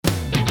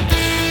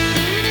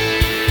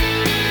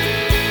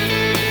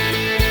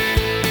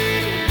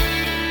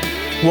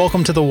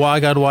Welcome to the Why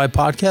God Why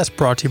podcast,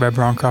 brought to you by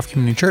Browncroft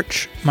Community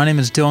Church. My name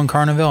is Dylan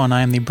Carneville, and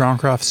I am the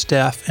Browncroft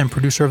staff and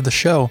producer of the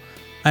show.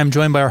 I am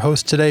joined by our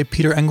host today,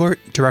 Peter Englert,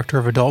 Director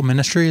of Adult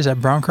Ministries at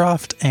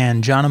Browncroft,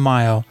 and John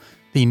Amayo,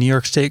 the New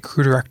York State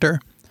Crew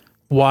Director.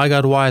 Why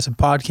God Why is a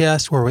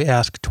podcast where we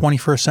ask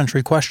 21st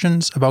century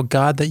questions about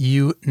God that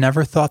you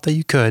never thought that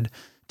you could.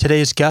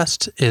 Today's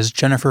guest is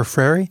Jennifer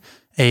Frary,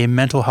 a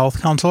mental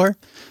health counselor.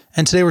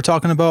 And today we're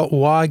talking about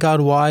why,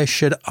 God, why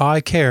should I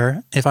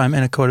care if I'm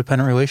in a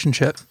codependent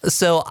relationship?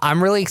 So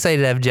I'm really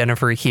excited to have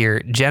Jennifer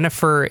here.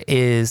 Jennifer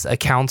is a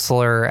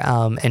counselor,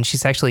 and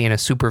she's actually in a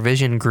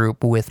supervision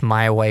group with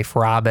my wife,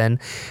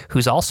 Robin,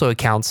 who's also a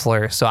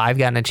counselor. So I've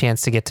gotten a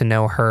chance to get to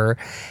know her.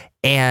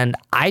 And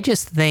I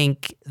just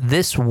think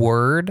this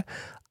word,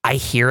 I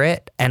hear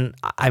it, and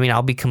I mean,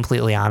 I'll be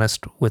completely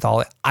honest with all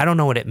it. I don't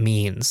know what it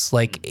means.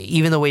 Like,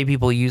 even the way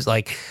people use,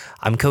 like,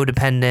 I'm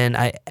codependent,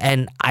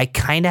 I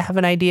kind of have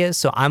an idea.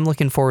 So I'm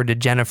looking forward to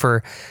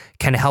Jennifer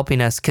kind of helping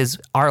us, because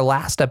our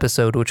last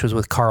episode, which was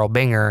with Carl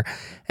Binger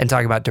and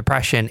talking about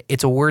depression,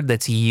 it's a word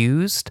that's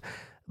used,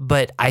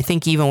 but I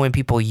think even when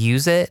people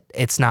use it,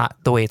 it's not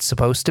the way it's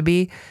supposed to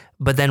be.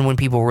 But then when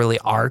people really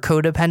are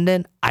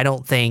codependent, I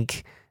don't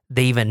think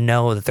they even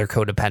know that they're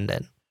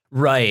codependent.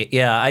 Right.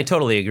 Yeah, I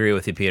totally agree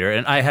with you, Peter.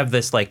 And I have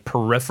this like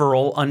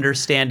peripheral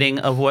understanding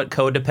of what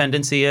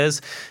codependency is.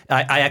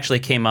 I actually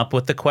came up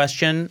with the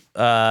question,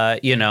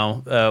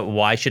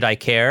 why should I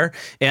care?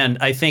 And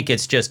I think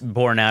it's just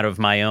born out of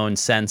my own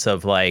sense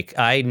of like,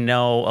 I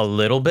know a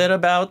little bit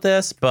about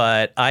this,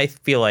 but I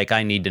feel like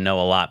I need to know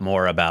a lot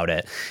more about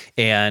it.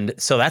 And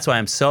so that's why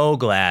I'm so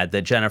glad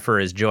that Jennifer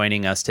is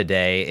joining us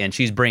today, and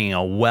she's bringing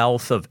a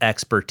wealth of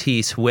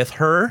expertise with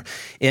her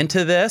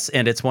into this,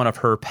 and it's one of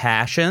her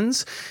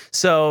passions.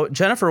 So,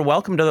 Jennifer,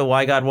 welcome to the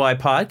Why God Why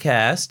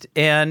podcast.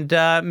 And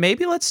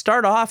maybe let's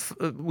start off.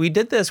 We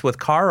did this with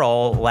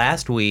Carl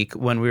last week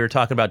when we were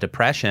talking about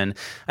depression.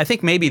 I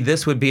think maybe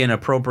this would be an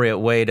appropriate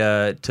way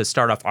to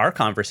start off our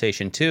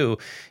conversation, too.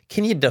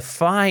 Can you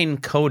define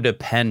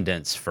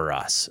codependence for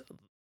us?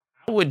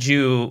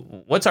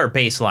 What's our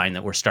baseline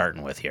that we're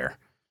starting with here?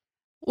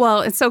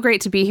 Well, it's so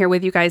great to be here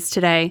with you guys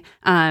today.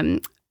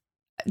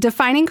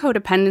 Defining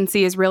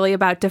codependency is really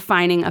about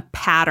defining a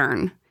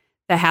pattern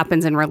that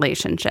happens in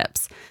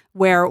relationships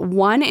where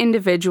one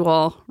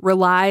individual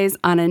relies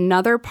on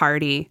another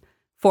party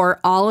for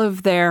all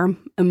of their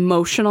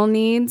emotional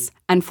needs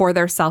and for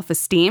their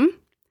self-esteem,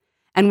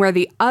 and where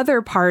the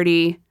other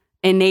party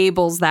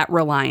enables that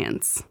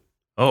reliance.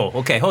 Oh,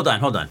 okay. Hold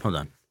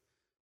on.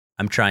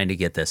 I'm trying to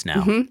get this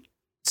now. Mm-hmm.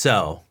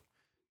 So,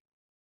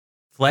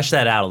 flesh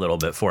that out a little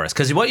bit for us,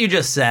 because what you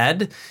just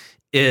said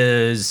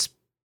is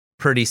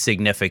pretty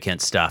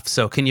significant stuff.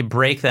 So, can you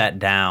break that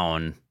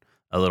down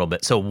a little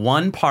bit? So,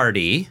 one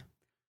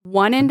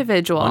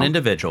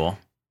individual,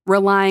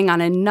 relying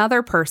on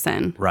another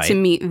person to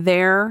meet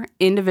their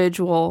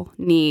individual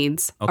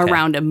needs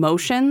around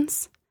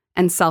emotions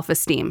and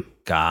self-esteem.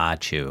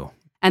 Got you.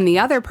 And the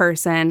other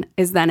person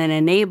is then an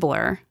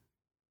enabler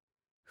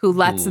who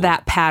lets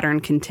that pattern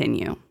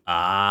continue.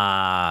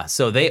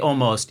 So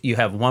you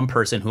have one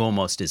person who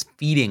almost is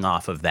feeding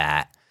off of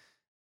that.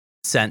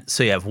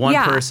 So you have one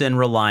person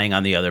relying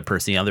on the other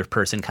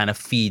person kind of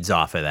feeds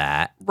off of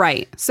that.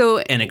 Right.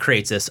 And it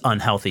creates this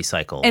unhealthy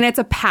cycle. And it's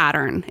a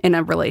pattern in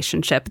a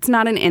relationship. It's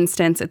not an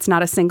instance. It's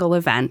not a single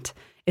event.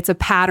 It's a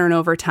pattern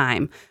over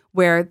time,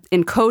 where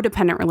in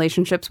codependent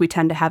relationships, we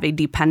tend to have a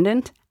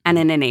dependent and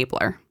an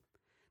enabler.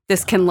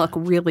 This can look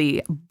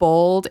really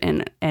bold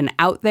and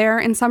out there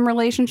in some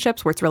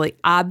relationships where it's really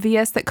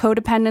obvious that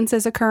codependence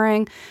is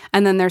occurring.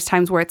 And then there's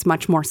times where it's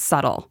much more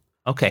subtle.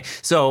 Okay.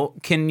 So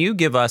can you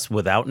give us,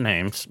 without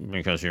names,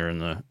 because you're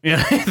in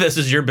this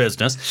is your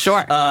business.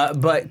 Sure.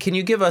 But can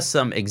you give us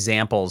some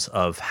examples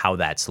of how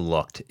that's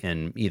looked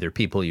in either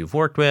people you've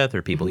worked with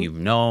or people you've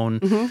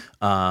known,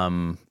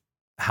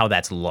 how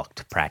that's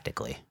looked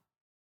practically?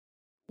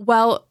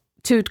 Well,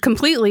 to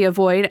completely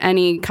avoid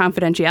any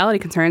confidentiality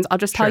concerns, I'll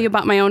just tell you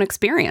about my own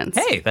experience.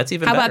 Hey, that's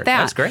even better. How about that?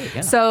 That's great.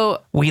 Yeah.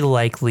 So we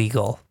like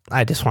legal.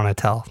 I just want to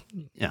tell.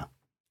 Yeah.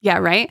 Yeah,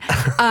 right?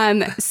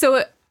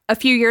 So a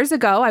few years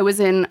ago, I was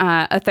in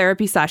a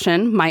therapy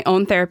session, my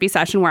own therapy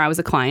session where I was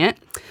a client.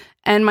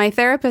 And my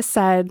therapist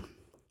said,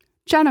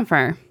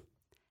 Jennifer,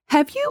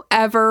 have you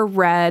ever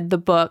read the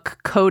book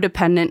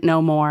Codependent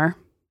No More?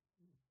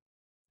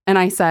 And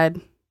I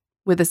said,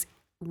 with this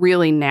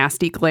really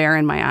nasty glare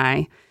in my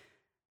eye,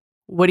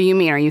 what do you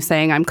mean? Are you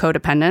saying I'm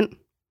codependent?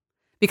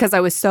 Because I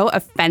was so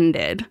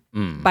offended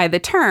by the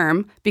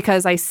term,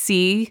 because I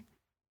see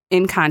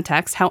in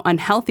context how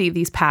unhealthy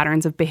these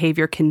patterns of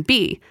behavior can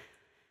be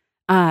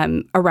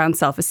around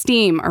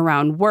self-esteem,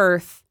 around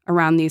worth,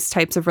 around these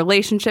types of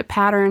relationship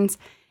patterns.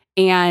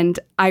 And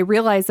I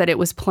realized that it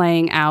was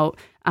playing out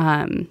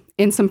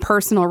in some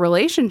personal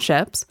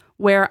relationships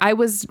where I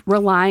was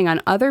relying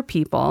on other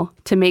people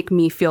to make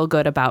me feel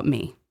good about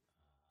me.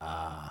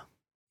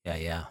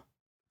 Yeah.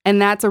 And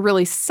that's a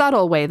really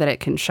subtle way that it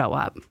can show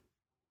up.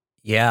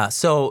 Yeah.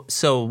 So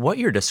what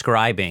you're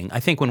describing, I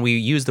think when we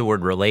use the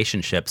word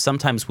relationship,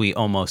 sometimes we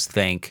almost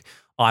think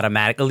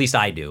automatic, at least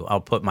I do.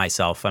 I'll put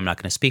myself, I'm not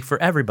going to speak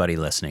for everybody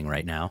listening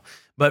right now,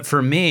 but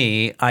for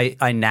me,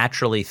 I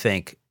naturally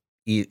think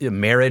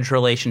marriage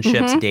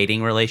relationships,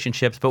 dating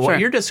relationships, but what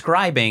you're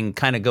describing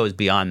kind of goes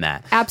beyond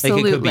that.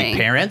 Absolutely. Like it could be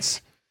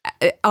parents.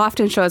 It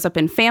often shows up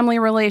in family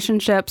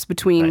relationships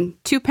between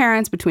two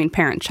parents, between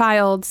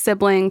parent-child,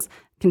 siblings,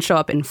 can show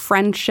up in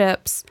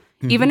friendships,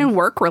 even in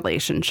work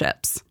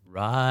relationships.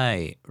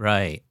 Right.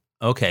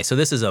 Okay, so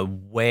this is a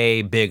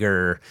way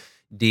bigger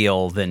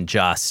deal than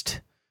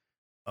just,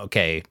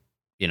 okay,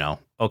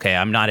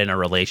 I'm not in a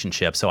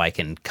relationship, so I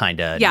can kind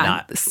of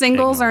not.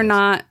 Singles are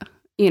not,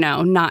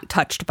 not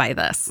touched by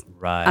this.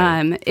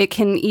 Right. It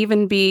can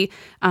even be,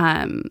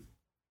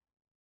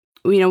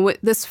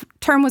 this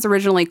term was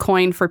originally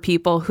coined for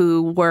people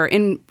who were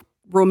in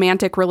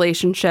romantic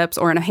relationships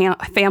or in a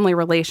family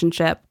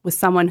relationship with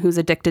someone who's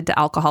addicted to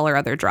alcohol or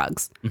other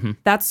drugs.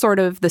 That's sort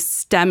of the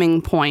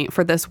stemming point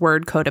for this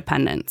word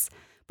codependence.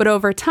 But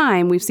over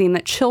time, we've seen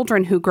that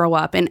children who grow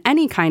up in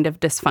any kind of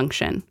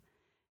dysfunction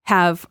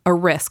have a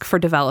risk for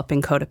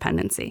developing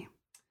codependency.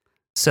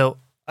 So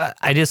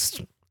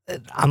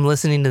I'm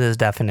listening to this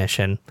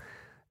definition.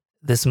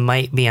 This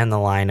might be on the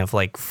line of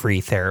like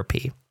free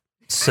therapy.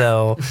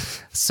 So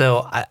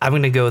I'm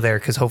going to go there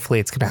because hopefully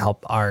it's going to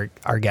help our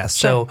guests.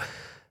 Sure.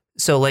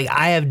 So like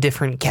I have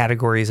different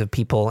categories of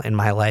people in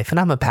my life, and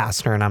I'm a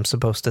pastor, and I'm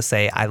supposed to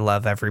say I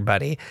love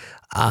everybody,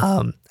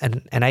 and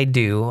I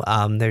do.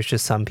 There's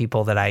just some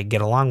people that I get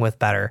along with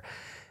better.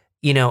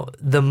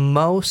 The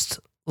most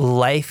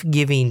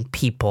life-giving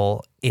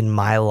people in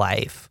my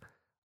life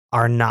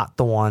are not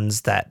the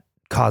ones that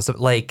cause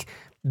like.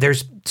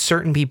 There's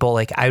certain people,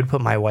 like I would put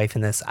my wife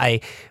in this.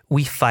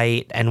 We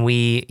fight and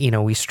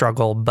we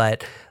struggle,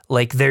 but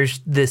like there's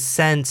this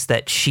sense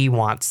that she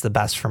wants the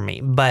best for me.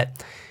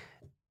 But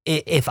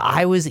if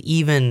I was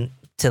even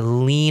to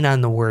lean on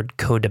the word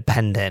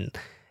codependent,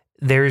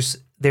 there's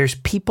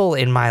people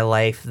in my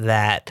life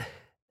that,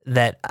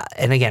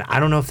 and again, I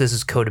don't know if this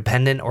is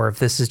codependent or if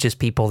this is just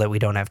people that we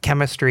don't have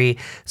chemistry.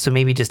 So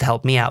maybe just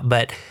help me out.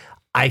 But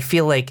I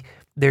feel like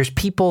there's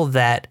people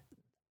that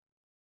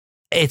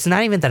it's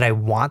not even that I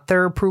want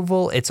their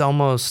approval. It's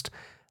almost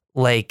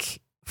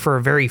like for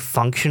a very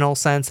functional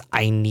sense,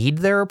 I need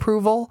their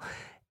approval.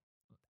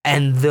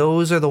 And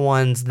those are the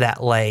ones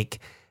that like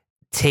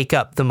take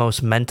up the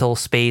most mental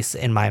space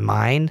in my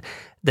mind,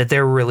 that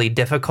they're really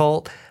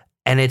difficult.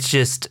 And it's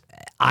just,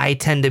 I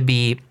tend to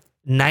be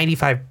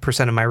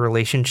 95% of my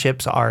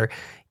relationships are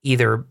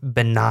either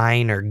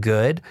benign or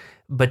good,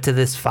 but to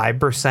this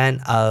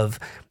 5% of,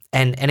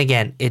 and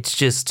again, it's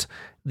just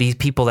these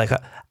people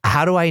that,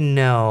 how do I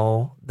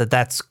know that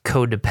that's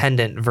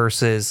codependent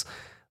versus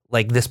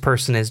like this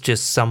person is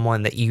just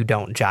someone that you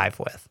don't jive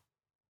with?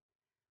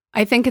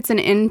 I think it's an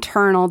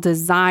internal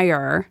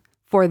desire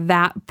for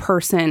that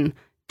person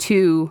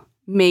to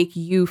make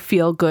you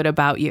feel good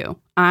about you.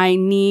 I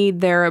need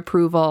their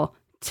approval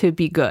to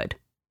be good.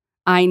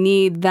 I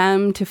need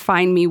them to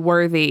find me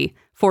worthy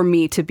for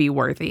me to be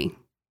worthy.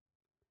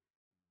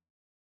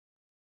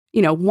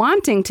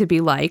 Wanting to be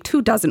liked,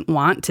 who doesn't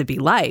want to be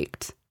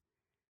liked?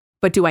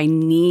 But do I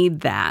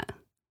need that?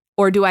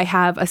 Or do I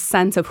have a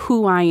sense of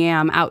who I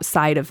am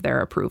outside of their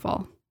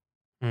approval?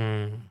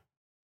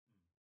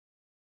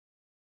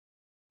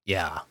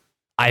 Yeah.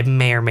 I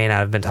may or may not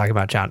have been talking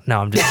about John. No,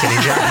 I'm just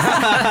kidding,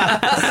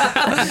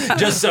 John.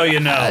 Just so you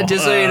know.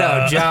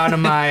 John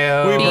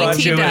Amayo. We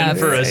brought you in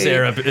for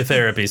a BT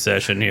therapy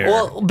session here.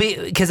 Well,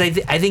 because I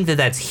think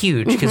that's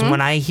huge. Because when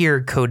I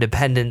hear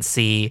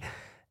codependency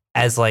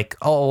as like,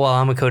 oh, well,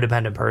 I'm a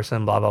codependent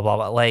person, blah, blah, blah,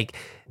 blah. Like,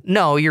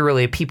 no, you're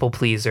really a people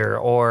pleaser,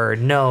 or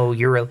no,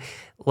 you're really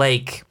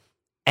like,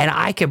 and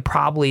I could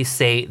probably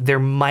say there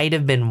might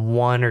have been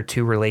one or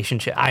two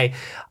relationships. I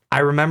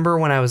remember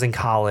when I was in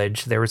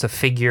college, there was a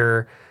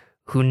figure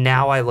who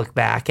now I look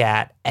back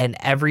at, and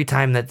every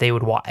time that they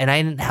would walk, and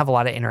I didn't have a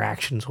lot of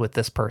interactions with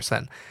this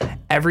person,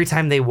 every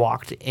time they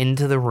walked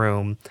into the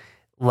room,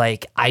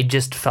 like I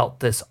just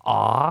felt this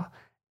awe.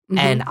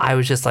 And I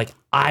was just like,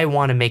 I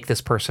want to make this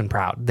person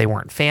proud. They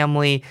weren't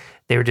family.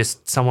 They were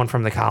just someone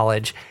from the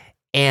college.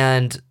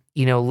 And,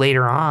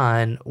 later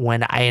on,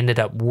 when I ended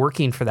up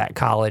working for that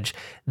college,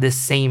 this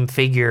same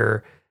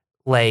figure,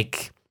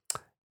 like,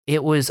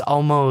 it was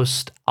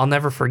almost, I'll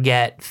never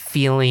forget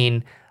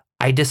feeling,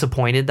 I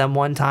disappointed them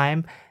one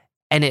time,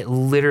 and it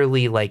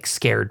literally, like,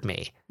 scared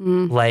me.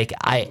 Like,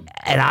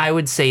 I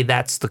would say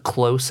that's the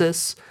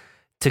closest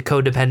to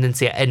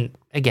codependency. And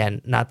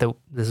again, not that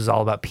this is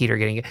all about Peter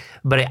getting it,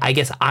 but I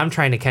guess I'm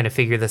trying to kind of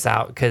figure this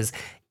out, because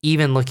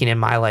even looking in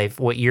my life,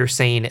 what you're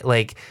saying,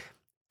 like,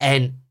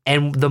 and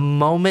the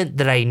moment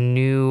that I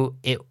knew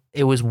it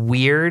was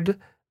weird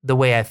the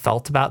way I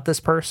felt about this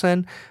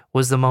person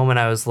was the moment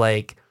I was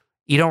like,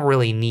 you don't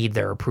really need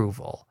their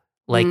approval.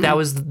 Like that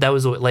was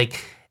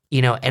like,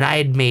 and I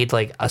had made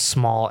like a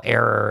small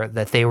error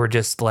that they were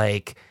just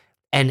like,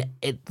 and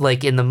it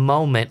like in the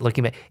moment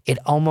looking back, it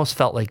almost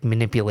felt like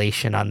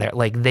manipulation on their,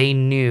 like they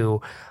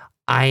knew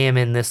I am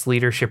in this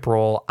leadership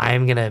role.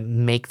 I'm going to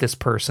make this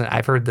person,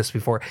 I've heard this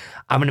before,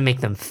 I'm going to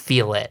make them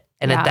feel it.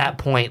 And at that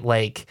point,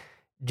 like,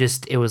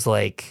 it was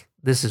like,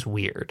 this is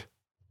weird.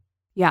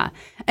 Yeah.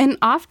 And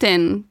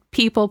often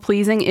people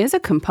pleasing is a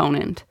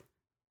component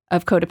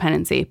of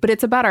codependency, but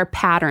it's about our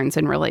patterns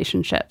in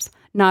relationships,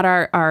 not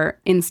our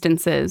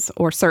instances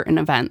or certain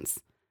events.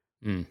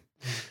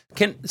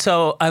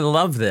 So I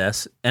love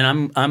this,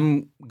 and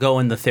I'm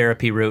going the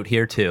therapy route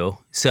here too.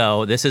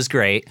 So this is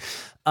great.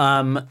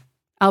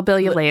 I'll bill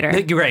you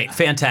later. Great,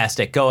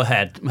 fantastic. Go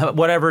ahead,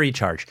 whatever you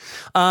charge.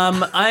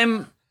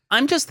 I'm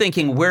just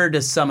thinking, where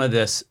does some of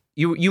this?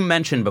 You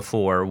mentioned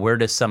before, where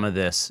does some of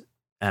this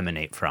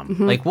emanate from?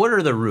 Mm-hmm. Like, what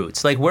are the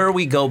roots? Like, where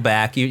we go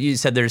back? You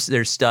said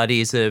there's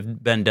studies that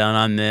have been done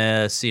on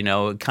this. You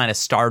know, it kind of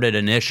started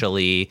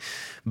initially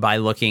by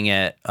looking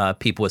at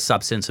people with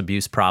substance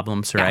abuse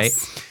problems, right?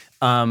 Yes.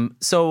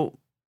 So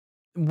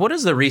what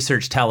does the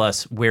research tell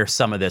us where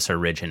some of this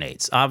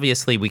originates?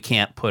 Obviously, we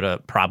can't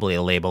put probably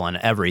a label on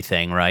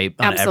everything, right?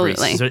 On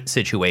Absolutely. every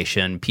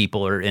situation,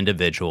 people or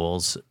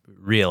individuals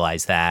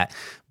realize that.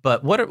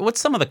 But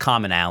what's some of the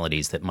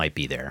commonalities that might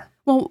be there?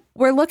 Well,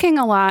 we're looking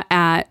a lot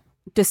at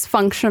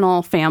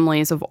dysfunctional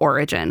families of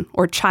origin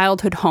or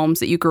childhood homes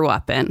that you grew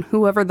up in,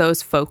 whoever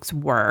those folks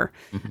were.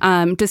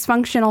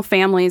 Dysfunctional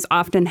families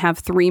often have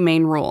three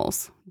main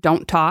rules: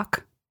 don't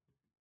talk,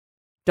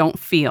 don't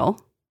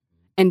feel,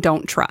 and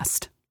don't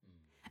trust.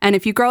 And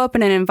if you grow up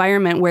in an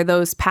environment where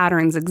those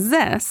patterns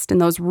exist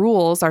and those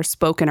rules are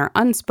spoken or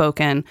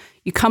unspoken,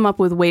 you come up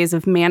with ways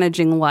of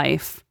managing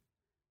life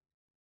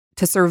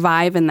to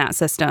survive in that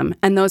system.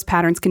 And those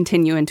patterns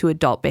continue into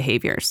adult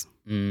behaviors.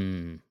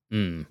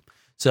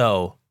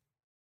 So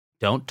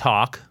don't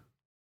talk,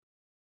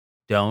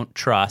 don't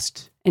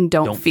trust, and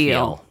don't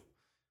feel.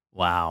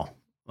 Wow.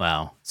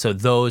 So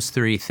those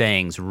three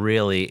things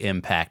really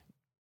impact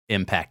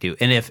you.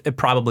 And if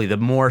probably the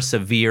more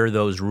severe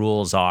those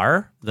rules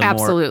are,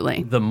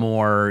 Absolutely. the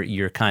more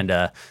you're kind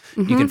of,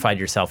 you can find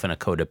yourself in a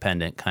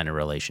codependent kind of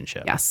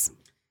relationship. Yes.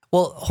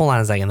 Well, hold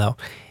on a second though.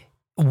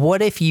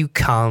 What if you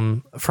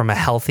come from a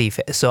healthy,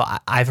 so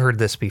I've heard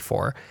this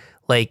before,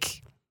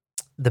 like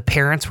the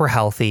parents were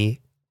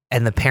healthy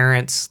and the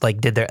parents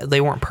like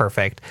they weren't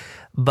perfect,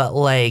 but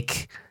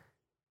like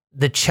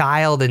the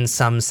child in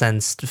some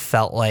sense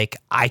felt like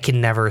I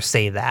can never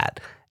say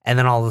that. And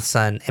then all of a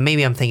sudden, and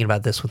maybe I'm thinking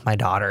about this with my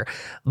daughter,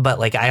 but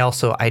like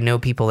I know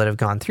people that have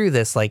gone through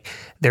this, like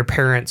their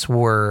parents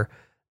were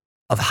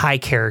of high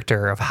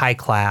character, of high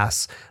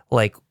class,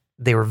 like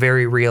they were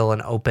very real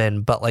and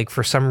open, but like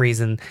for some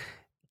reason,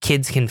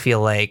 kids can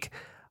feel like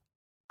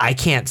I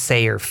can't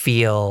say or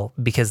feel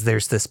because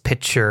there's this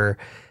picture.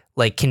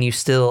 Like, can you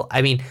still,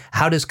 I mean,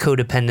 how does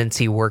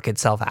codependency work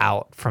itself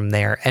out from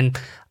there? And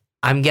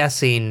I'm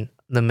guessing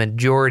the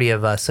majority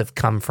of us have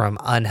come from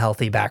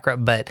unhealthy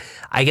background, but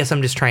I guess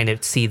I'm just trying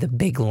to see the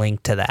big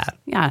link to that.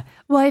 Yeah.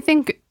 Well, I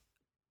think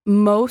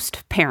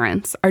most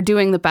parents are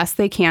doing the best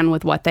they can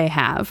with what they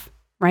have,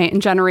 right?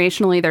 And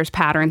generationally, there's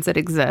patterns that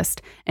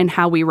exist in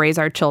how we raise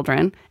our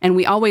children. And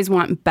we always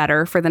want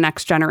better for the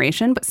next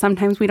generation, but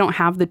sometimes we don't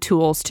have the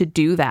tools to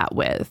do that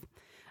with.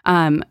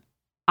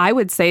 I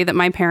would say that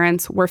my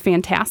parents were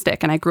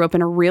fantastic, and I grew up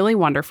in a really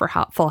wonderful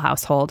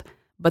household,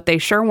 but they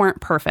sure weren't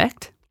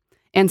perfect.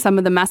 And some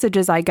of the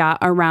messages I got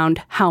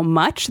around how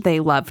much they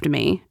loved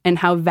me and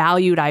how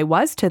valued I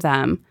was to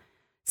them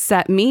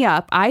set me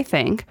up, I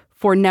think,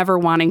 for never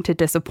wanting to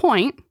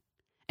disappoint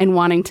and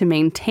wanting to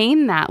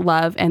maintain that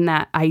love and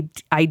that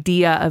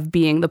idea of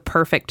being the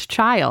perfect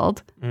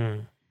child.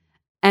 And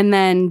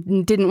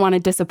then didn't want to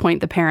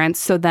disappoint the parents,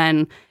 so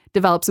then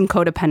developed some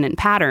codependent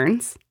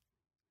patterns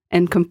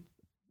and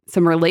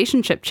some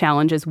relationship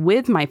challenges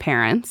with my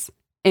parents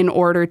in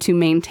order to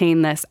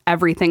maintain this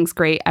everything's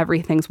great,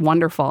 everything's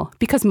wonderful,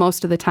 because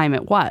most of the time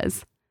it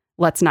was.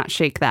 Let's not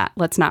shake that.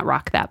 Let's not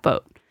rock that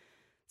boat.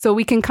 So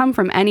we can come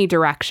from any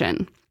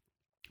direction,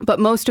 but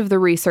most of the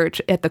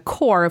research at the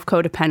core of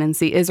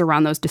codependency is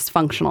around those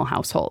dysfunctional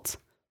households.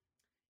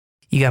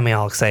 You got me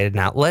all excited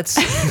now.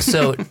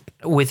 So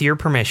with your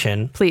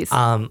permission, Please.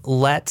 why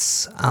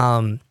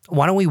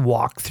don't we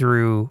walk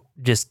through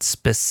just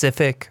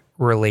specific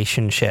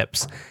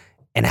relationships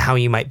and how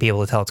you might be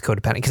able to tell it's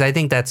codependent? Because I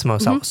think that's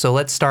most helpful. So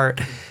let's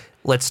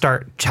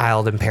start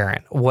child and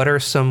parent. What are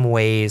some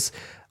ways,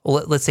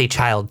 let's say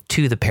child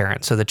to the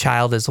parent. So the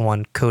child is the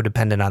one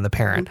codependent on the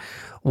parent.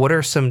 What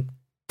are some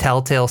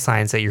telltale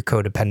signs that you're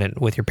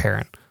codependent with your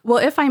parent? Well,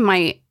 if I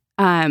might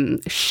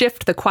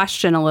shift the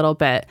question a little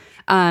bit,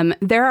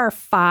 there are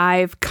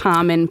 5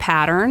 common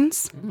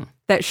patterns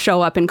that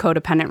show up in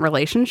codependent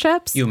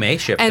relationships. You may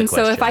shift and the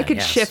question. So if I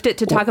could shift it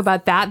to talk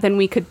about that, then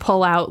we could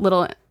pull out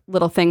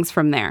little things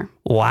from there.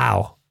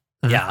 Wow.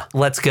 Yeah.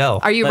 Let's go.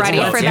 Are you ready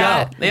for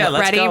that? Yeah,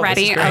 let's go.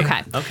 Ready? This is great.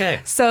 Okay.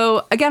 Okay.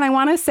 So again, I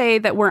want to say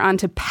that we're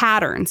onto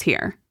patterns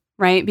here,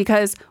 right?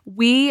 Because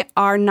we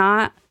are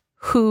not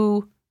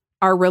who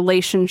our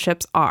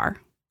relationships are.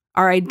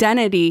 Our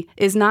identity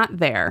is not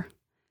there.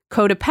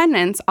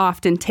 Codependents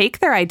often take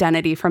their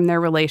identity from their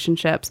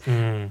relationships,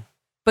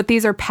 but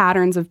these are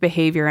patterns of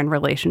behavior in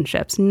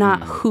relationships,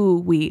 not who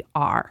we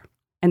are,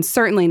 and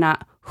certainly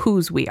not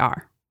whose we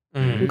are.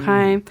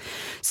 Okay.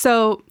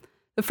 So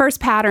The first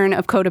pattern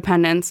of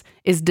codependence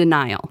is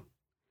denial.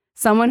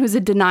 Someone who's a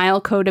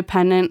denial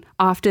codependent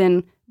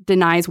often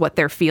denies what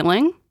they're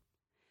feeling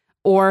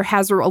or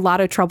has a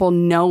lot of trouble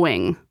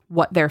knowing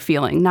what they're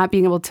feeling, not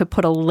being able to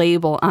put a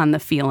label on the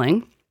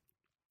feeling,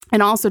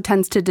 and also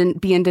tends to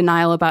be in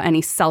denial about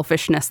any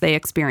selfishness they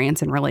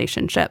experience in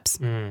relationships.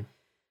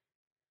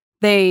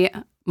 They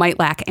might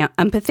lack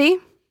empathy.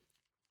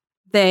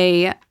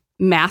 They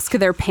mask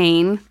their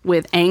pain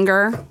with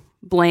anger,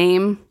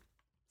 blame,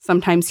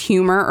 sometimes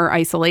humor or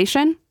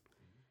isolation.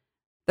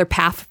 They're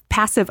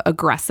passive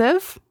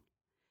aggressive,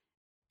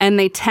 and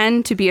they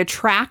tend to be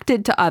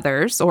attracted to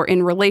others or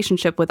in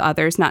relationship with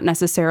others, not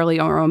necessarily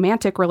a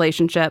romantic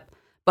relationship,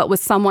 but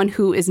with someone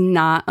who is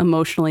not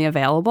emotionally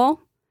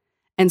available.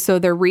 And so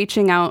they're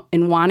reaching out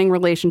and wanting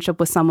relationship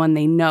with someone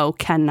they know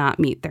cannot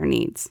meet their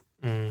needs.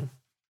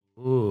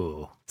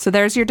 Ooh. So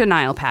there's your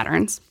denial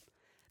patterns.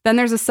 Then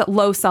there's a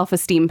low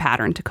self-esteem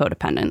pattern to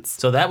codependence.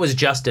 So that was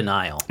just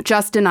denial.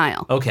 Just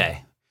denial.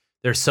 Okay.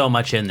 There's so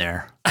much in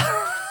there.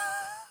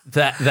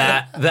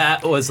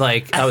 that was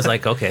like, I was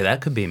like, okay,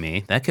 that could be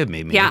me. That could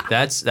be me. Yeah.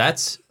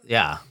 That's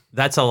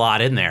a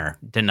lot in there.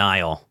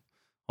 Denial.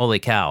 Holy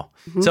cow.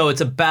 Mm-hmm. So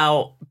it's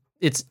about,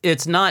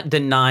 it's not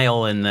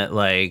denial in that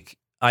like,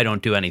 I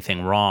don't do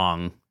anything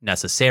wrong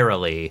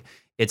necessarily.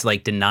 It's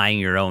like denying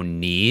your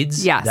own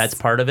needs. Yes. That's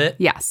part of it.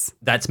 Yes.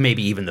 That's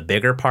maybe even the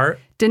bigger part.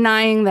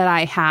 Denying that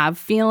I have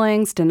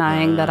feelings,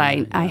 denying that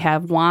I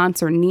have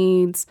wants or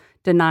needs,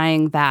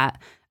 denying that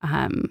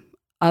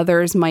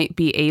others might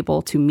be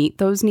able to meet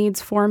those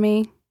needs for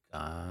me,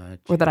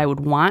 or that I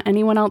would want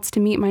anyone else to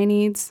meet my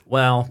needs.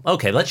 Well,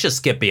 okay, let's just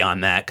skip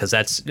beyond that because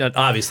that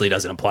obviously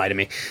doesn't apply to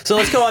me. So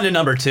let's go on to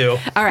number 2.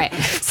 All right.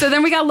 So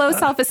then we got low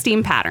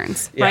self-esteem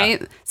patterns,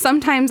 right?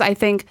 Sometimes I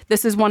think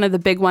this is one of the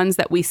big ones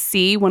that we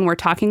see when we're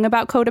talking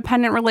about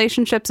codependent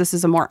relationships. This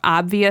is a more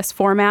obvious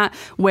format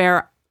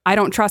where I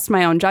don't trust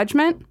my own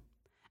judgment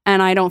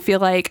and I don't feel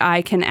like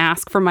I can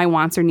ask for my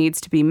wants or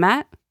needs to be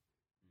met.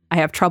 I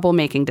have trouble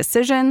making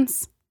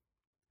decisions,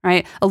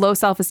 right? A low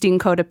self-esteem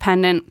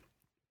codependent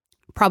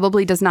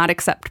probably does not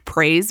accept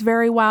praise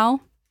very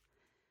well,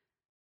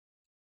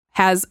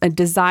 has a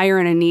desire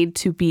and a need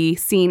to be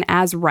seen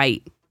as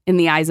right in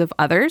the eyes of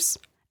others,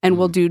 and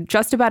will do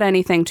just about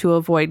anything to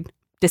avoid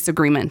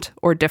disagreement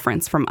or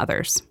difference from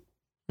others.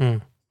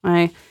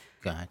 Right?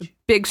 Gotcha.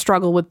 Big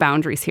struggle with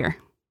boundaries here.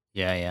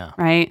 Yeah.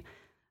 Right?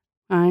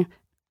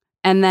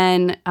 And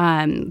then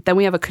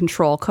we have a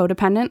control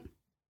codependent.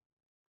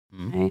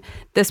 Right?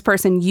 This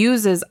person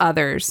uses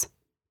others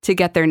to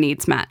get their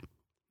needs met.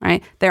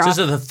 Right? So this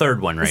is the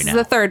third one right now. This is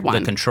the third one.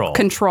 The control.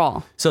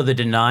 Control. So the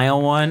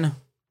denial one,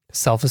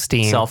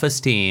 Self-esteem.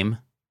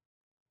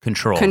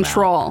 control.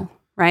 Control. Now.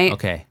 Right?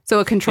 Okay. So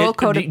a control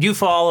code. Do you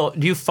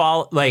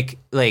follow like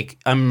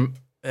I'm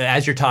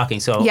as you're talking?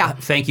 So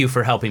thank you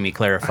for helping me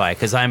clarify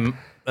because I'm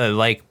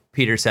like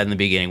Peter said in the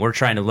beginning, we're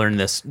trying to learn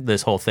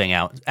this whole thing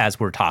out as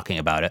we're talking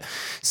about it.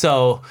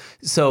 So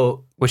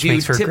which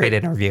makes for a great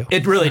interview.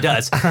 It really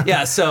does.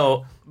 Yeah.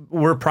 So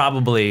we're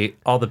probably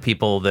all the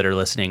people that are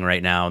listening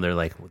right now. They're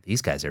like, well,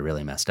 these guys are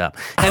really messed up.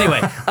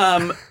 Anyway,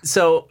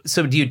 so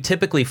do you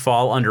typically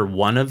fall under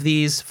one of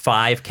these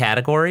 5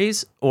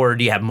 categories, or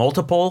do you have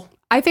multiple?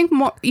 I think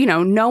more,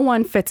 no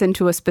one fits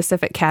into a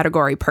specific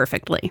category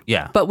perfectly.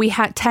 Yeah. But we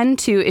tend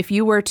to, if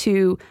you were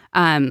to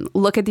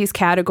look at these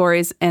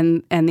categories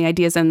and the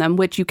ideas in them,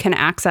 which you can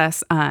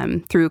access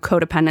through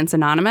Codependence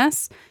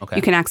Anonymous,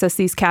 you can access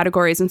these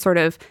categories and sort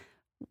of,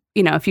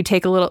 if you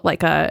take a little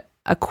like a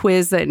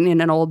quiz in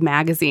an old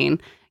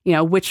magazine,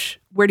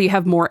 where do you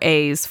have more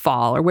A's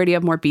fall or where do you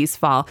have more B's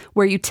fall,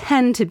 where you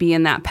tend to be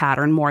in that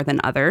pattern more than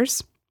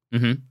others.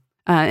 Mm-hmm.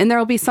 And there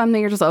will be some that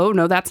you're just, oh,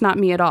 no, that's not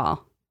me at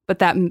all. But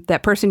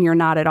that person you're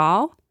not at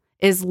all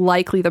is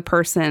likely the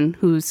person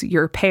who's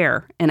your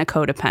pair in a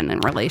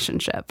codependent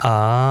relationship. Oh,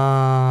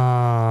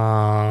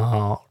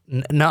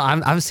 no,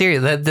 I'm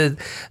serious.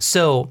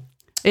 So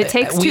it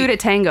takes 2 to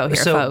tango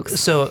here, folks.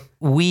 So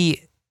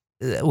we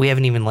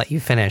haven't even let you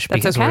finish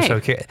because we're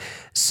so curious.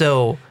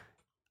 So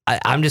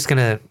I'm just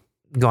gonna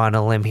go on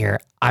a limb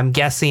here. I'm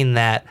guessing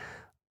that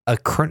a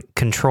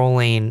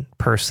controlling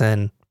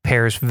person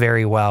pairs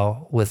very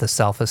well with a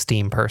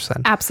self-esteem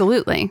person.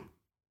 Absolutely.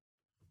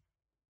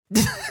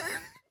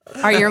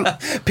 Are your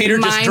Peter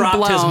just dropped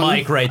blown? his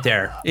mic right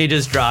there. He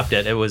just dropped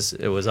it. It was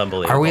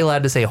unbelievable. Are we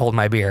allowed to say "hold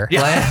my beer"?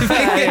 Yeah.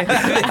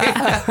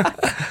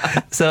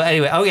 So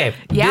anyway, okay.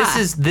 Yeah.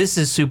 This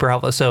is super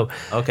helpful. So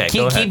okay,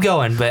 keep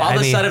going. But all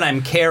of a sudden,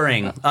 I'm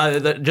caring.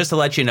 Just to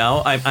let you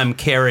know, I'm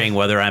caring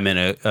whether I'm in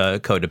a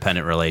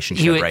codependent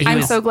relationship right now.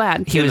 I'm so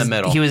glad. He in was the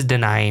middle. He was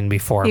denying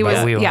before. He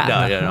was, No,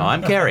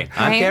 I'm caring.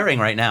 I'm caring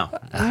right now.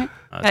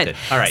 That's good.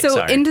 All right. So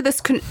sorry. into this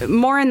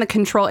more in the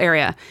control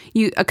area,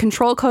 a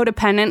control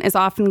codependent is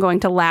often going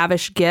to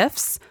lavish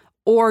gifts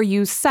or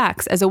use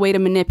sex as a way to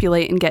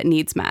manipulate and get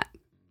needs met.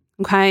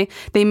 Okay.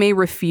 They may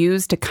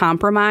refuse to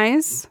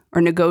compromise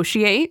or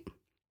negotiate.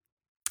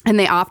 And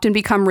they often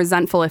become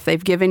resentful if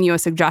they've given you a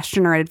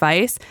suggestion or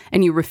advice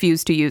and you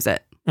refuse to use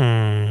it.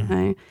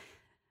 Okay?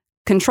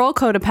 Control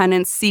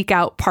codependents seek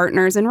out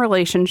partners in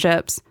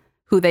relationships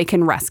who they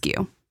can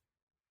rescue.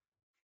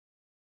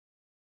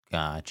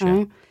 Gotcha.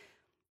 Right?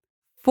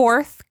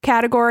 Fourth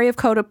category of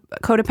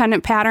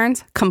codependent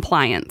patterns,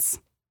 compliance,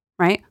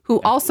 right?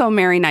 Who also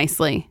marry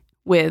nicely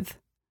with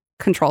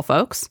control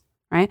folks,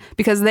 right?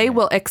 Because they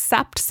will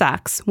accept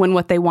sex when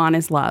what they want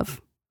is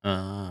love.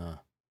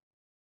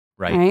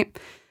 Right?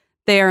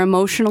 They are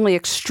emotionally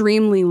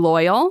extremely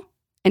loyal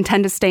and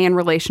tend to stay in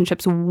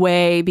relationships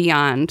way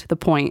beyond the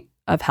point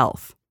of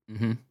health.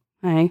 Mm-hmm.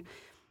 Right?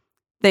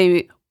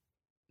 They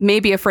may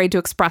be afraid to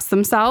express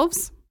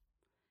themselves,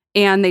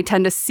 and they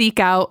tend to seek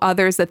out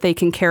others that they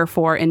can care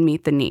for and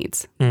meet the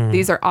needs.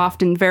 These are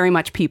often very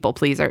much people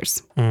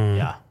pleasers.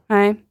 Yeah.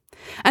 Right?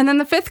 And then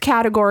the fifth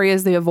category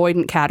is the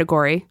avoidant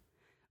category.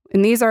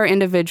 And these are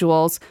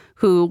individuals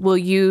who will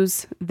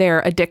use their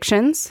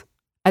addictions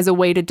as a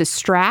way to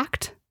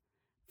distract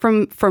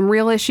from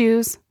real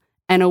issues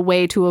and a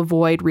way to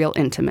avoid real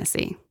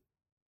intimacy.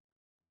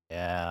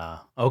 Yeah.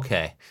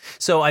 Okay.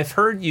 So I've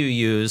heard you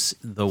use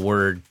the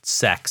word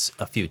sex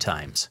a few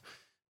times.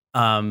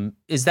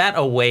 Is that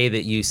a way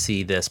that you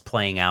see this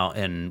playing out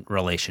in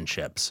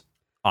relationships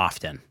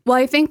often? Well,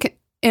 I think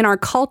in our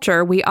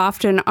culture, we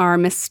often are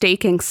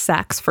mistaking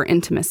sex for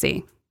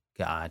intimacy.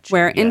 Gotcha.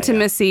 Where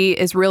intimacy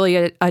is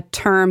really a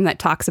term that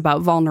talks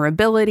about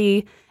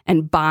vulnerability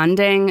and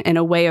bonding in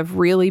a way of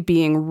really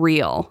being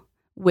real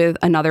with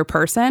another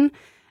person.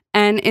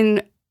 And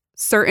in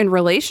certain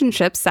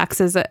relationships,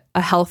 sex is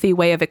a healthy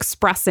way of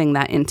expressing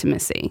that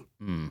intimacy.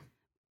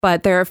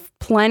 But there are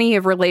plenty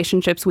of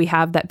relationships we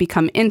have that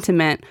become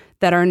intimate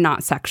that are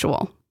not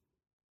sexual.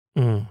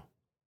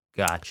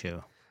 Got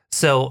you.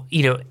 So,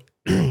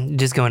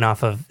 just going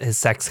off of his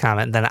sex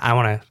comment, then I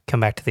want to come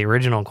back to the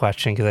original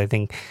question because I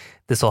think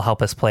this will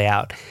help us play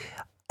out.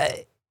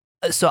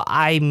 So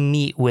I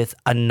meet with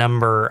a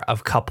number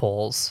of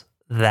couples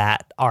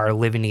that are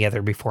living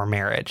together before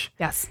marriage.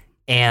 Yes.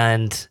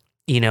 And,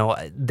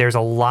 there's a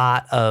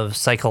lot of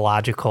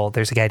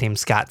there's a guy named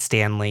Scott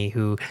Stanley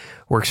who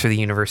works for the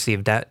University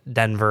of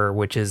Denver,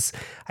 which is,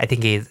 I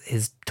think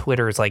his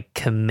Twitter is like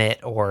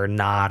commit or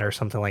not or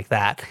something like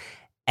that.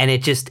 And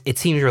it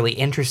seems really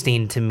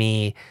interesting to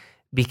me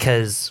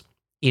because,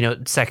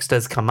 sex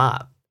does come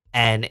up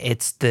and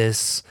it's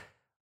this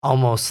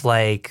almost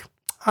like,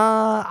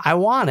 I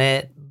want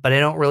it, but I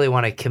don't really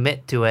want to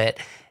commit to it.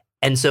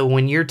 And so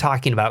when you're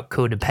talking about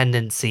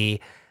codependency,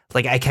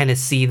 like I kind of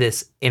see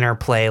this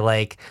interplay,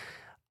 like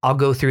I'll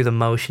go through the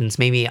motions,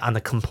 maybe on the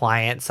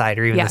compliant side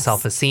or even the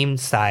self-esteem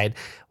side.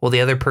 Well,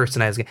 the other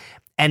person has,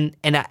 and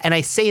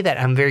I say that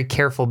I'm very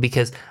careful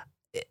because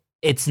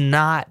it's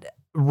not,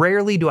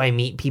 rarely do I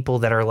meet people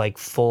that are like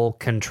full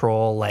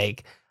control,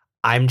 like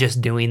I'm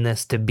just doing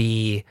this to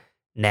be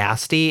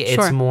nasty.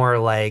 It's more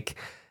like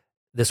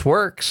this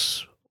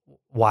works.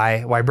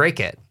 Why break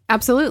it?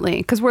 Absolutely,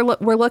 because we're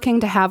looking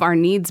to have our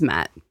needs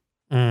met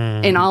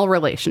in all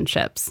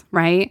relationships,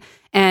 right?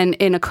 And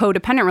in a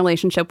codependent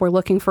relationship, we're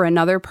looking for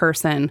another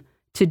person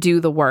to do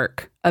the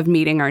work of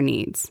meeting our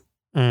needs.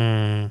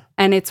 And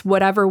it's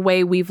whatever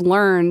way we've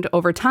learned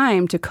over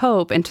time to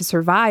cope and to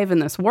survive in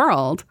this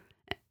world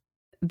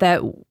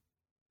that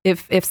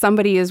if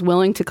somebody is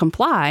willing to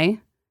comply,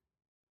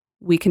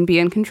 we can be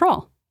in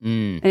control.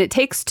 And it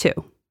takes two.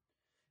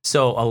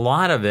 So a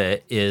lot of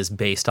it is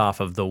based off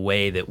of the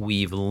way that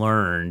we've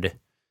learned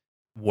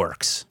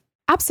works.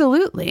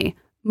 Absolutely.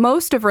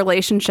 Most of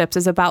relationships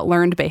is about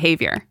learned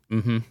behavior.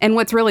 And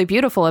what's really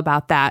beautiful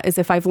about that is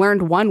if I've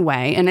learned one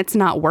way and it's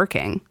not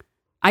working,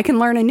 I can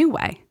learn a new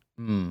way.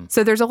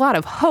 So there's a lot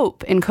of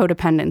hope in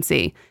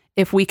codependency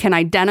if we can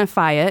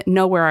identify it,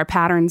 know where our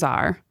patterns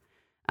are,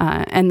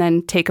 and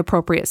then take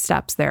appropriate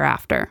steps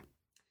thereafter.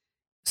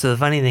 So the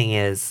funny thing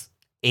is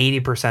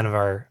 80% of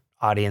our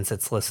audience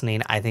that's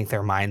listening, I think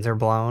their minds are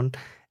blown.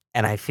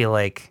 And I feel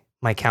like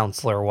my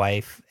counselor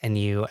wife and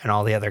you and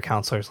all the other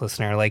counselors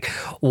listening are like,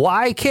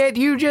 why can't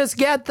you just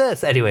get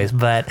this? Anyways,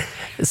 but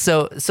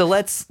so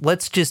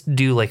let's just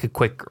do like a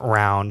quick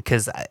round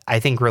because I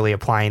think really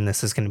applying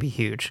this is going to be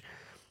huge.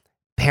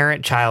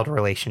 Parent-child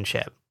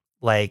relationship.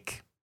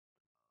 Like,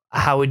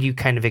 how would you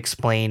kind of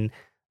explain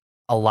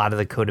a lot of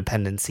the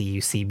codependency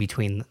you see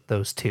between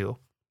those two?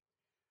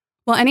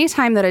 Well,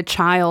 anytime that a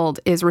child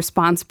is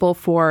responsible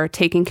for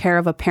taking care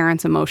of a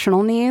parent's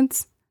emotional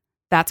needs,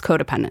 that's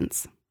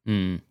codependence.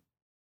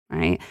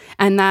 Right?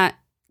 And that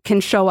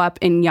can show up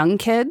in young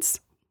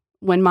kids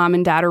when mom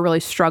and dad are really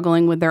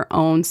struggling with their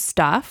own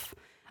stuff.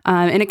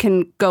 And it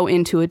can go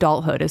into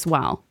adulthood as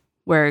well,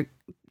 where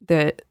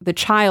the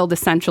child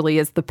essentially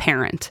is the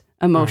parent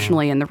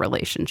emotionally in the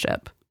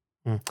relationship.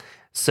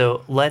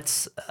 So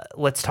let's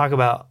talk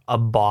about a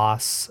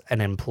boss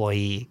and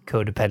employee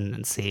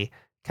codependency,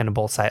 kind of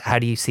both sides. How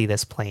do you see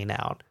this playing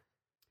out?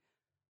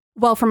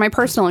 Well, from my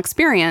personal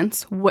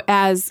experience,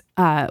 as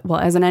an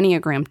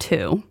Enneagram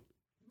 2,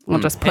 We'll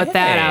just put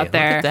that out look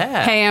there. at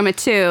that. Hey, I'm a 2.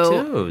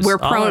 Twos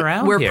all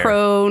around here.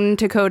 Prone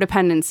to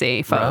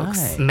codependency, folks.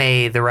 Right.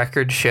 May the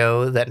record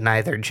show that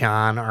neither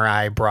John or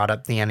I brought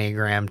up the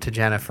Enneagram to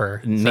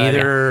Jennifer. So,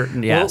 Neither,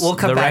 yes. We'll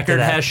come the back to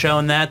record that. has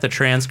shown that. The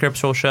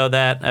transcripts will show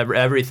that.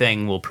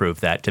 Everything will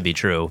prove that to be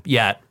true.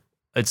 Yet,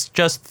 it's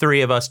just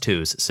 3 of us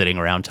 2s sitting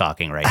around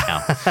talking right now.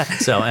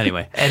 So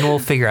anyway. And we'll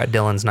figure out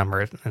Dylan's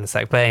number in a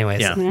sec. But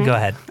anyways, Yeah. go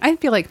ahead. I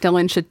feel like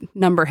Dylan should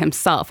number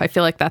himself. I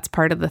feel like that's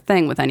part of the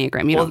thing with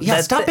Enneagram. You don't. Yeah,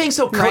 stop being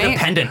so Right?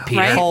 codependent, Peter.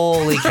 Right?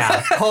 Holy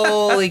cow!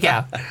 Holy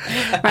cow!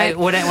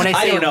 When I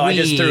say don't know, we, I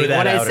just threw that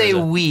when out I say as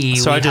a- we,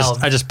 So we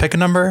I just pick a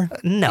number.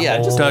 no. Yeah,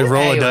 just Do I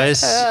roll Anyway, a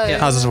dice?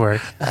 How's this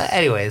work?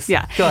 Anyways,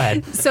 Yeah. go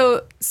ahead.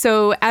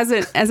 So as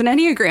an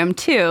Enneagram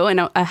 2 and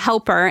a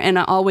helper and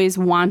always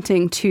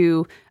wanting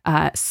to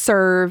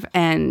serve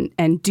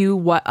and do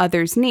what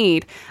others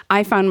need,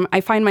 I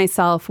find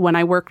myself when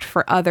I worked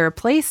for other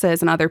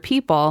places and other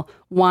people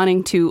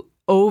wanting to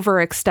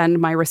overextend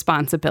my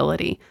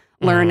responsibility,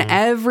 learn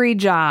every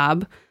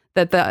job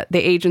that the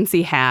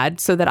agency had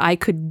so that I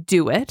could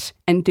do it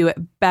and do it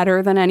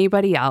better than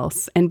anybody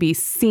else and be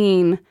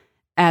seen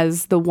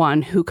as the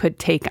one who could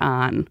take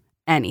on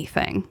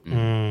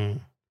anything.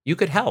 You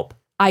could help.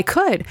 I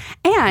could.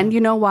 And you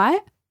know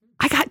what?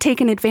 I got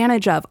taken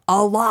advantage of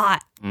a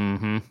lot.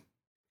 Mm-hmm.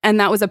 And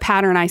that was a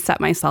pattern I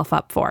set myself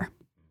up for.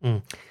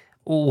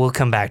 We'll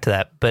come back to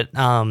that. But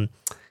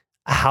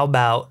how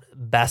about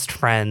best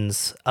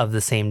friends of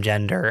the same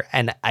gender?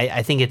 And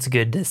I think it's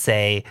good to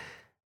say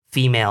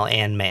female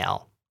and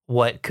male.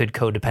 What could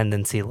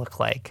codependency look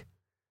like?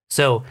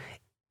 So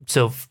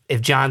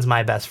if John's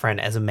my best friend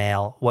as a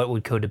male, what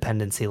would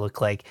codependency look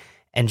like?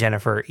 And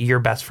Jennifer, your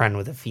best friend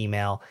with a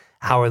female,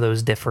 how are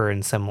those differ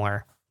and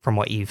similar from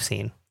what you've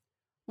seen?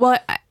 Well,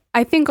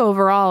 I think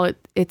overall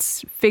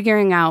it's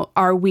figuring out,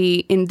 are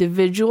we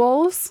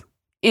individuals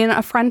in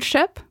a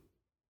friendship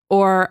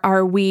or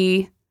are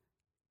we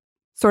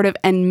sort of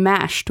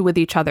enmeshed with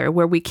each other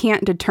where we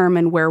can't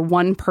determine where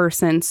one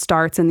person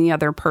starts and the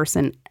other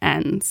person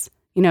ends?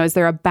 You know, is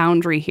there a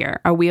boundary here?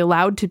 Are we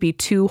allowed to be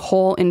 2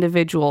 whole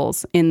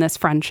individuals in this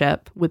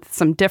friendship with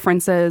some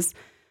differences?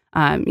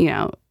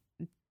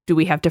 Do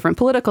we have different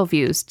political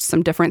views,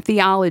 some different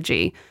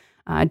theology,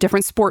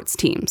 different sports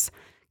teams?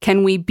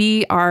 Can we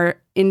be our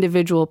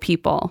individual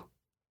people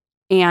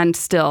and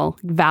still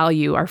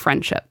value our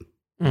friendship?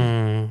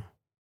 Right?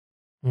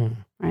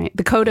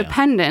 The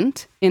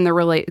codependent in the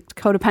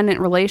codependent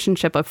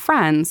relationship of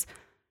friends,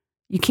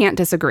 you can't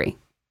disagree.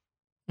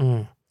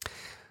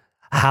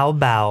 How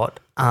about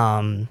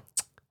how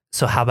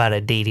about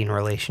a dating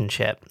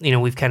relationship? You know,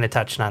 we've kind of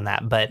touched on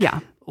that, but Yeah.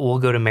 we'll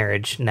go to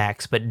marriage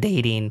next. But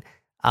dating,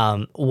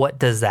 what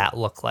does that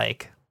look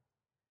like?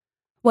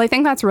 Well, I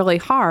think that's really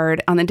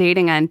hard on the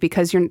dating end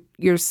because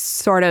you're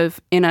sort of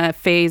in a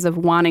phase of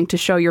wanting to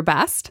show your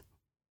best.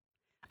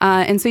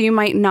 And so you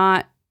might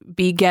not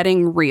be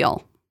getting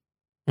real.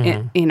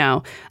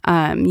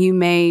 You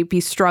may be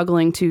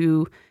struggling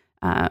to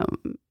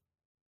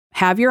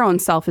have your own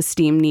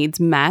self-esteem needs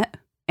met,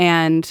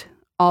 and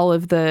all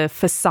of the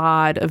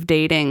facade of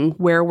dating,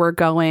 where we're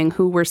going,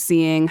 who we're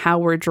seeing, how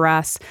we're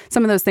dressed,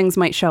 some of those things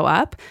might show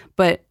up,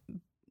 but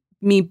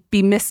be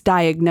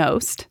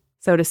misdiagnosed,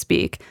 so to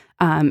speak,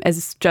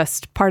 as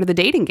just part of the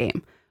dating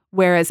game.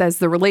 Whereas as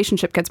the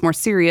relationship gets more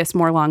serious,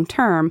 more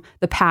long-term,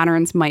 the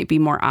patterns might be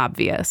more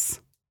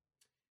obvious.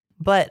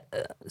 But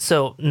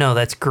no,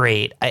 that's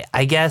great.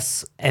 I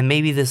guess, and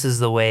maybe this is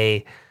the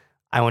way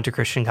I went to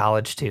Christian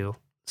college too.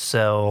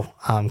 So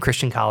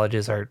Christian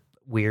colleges are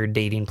weird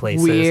dating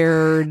places.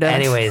 Weird.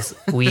 Anyways,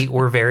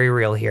 we're very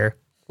real here.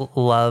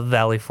 Love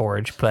Valley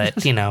Forge, but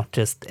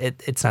just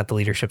it's not the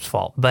leadership's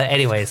fault. But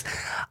anyways,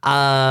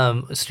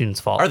 students'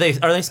 fault. Are they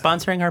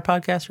sponsoring our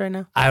podcast right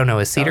now? I don't know.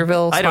 Is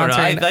Cedarville sponsoring? I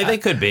don't know. They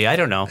could be. I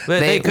don't know.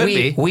 They could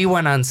be. We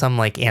went on some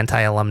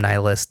anti-alumni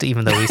list,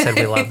 even though we said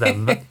we love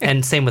them.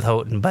 And same with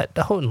Houghton. But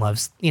Houghton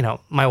loves,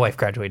 my wife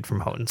graduated from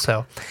Houghton,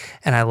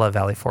 and I love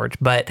Valley Forge.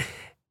 But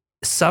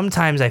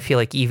sometimes I feel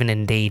like even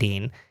in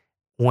dating,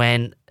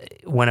 when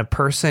a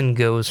person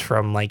goes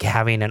from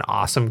having an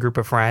awesome group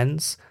of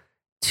friends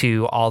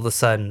to all of a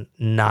sudden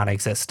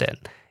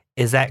non-existent,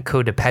 is that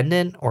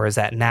codependent, or is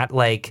that not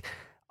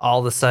all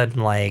of a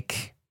sudden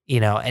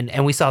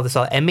and we saw this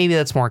all, and maybe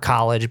that's more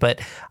college, but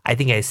I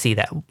think I see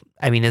that.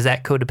 I mean, is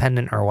that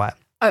codependent or what?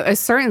 It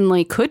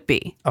certainly could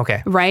be.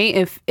 Okay.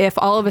 Right? If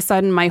all of a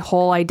sudden my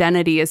whole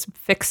identity is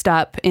fixed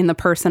up in the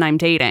person I'm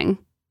dating,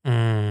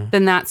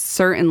 then that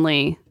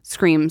certainly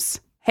screams,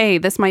 hey,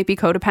 this might be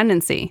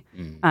codependency.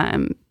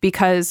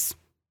 Because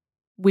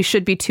we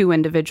should be 2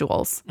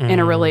 individuals in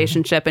a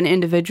relationship, and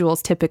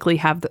individuals typically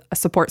have a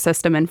support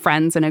system and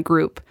friends in a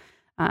group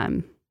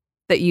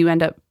that you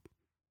end up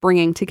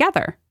bringing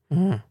together.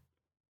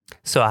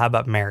 So how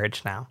about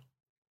marriage now?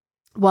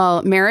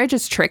 Well, marriage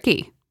is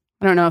tricky.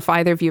 I don't know if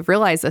either of you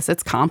realize this.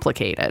 It's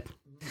complicated.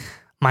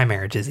 My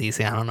marriage is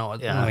easy. I don't know what.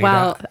 Yeah. what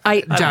Well, you're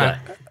I've got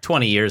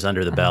 20 years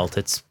under the belt.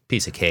 It's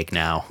piece of cake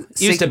now.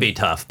 Used to be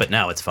tough, but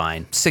now it's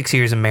fine. 6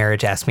 years of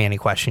marriage. Ask me any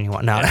question you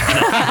want. No.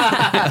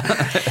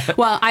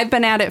 Well, I've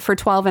been at it for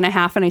 12 and a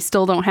half and I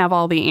still don't have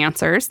all the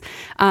answers.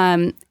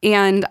 And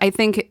I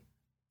think,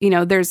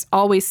 there's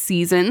always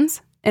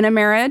seasons in a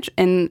marriage,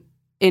 and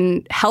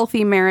in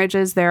healthy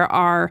marriages, there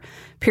are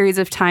periods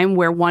of time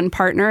where one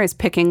partner is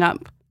picking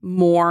up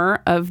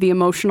more of the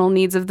emotional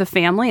needs of the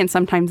family, and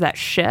sometimes that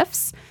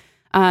shifts.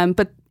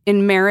 But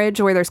in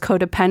marriage where there's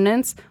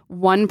codependence,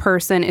 one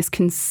person is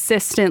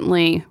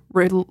consistently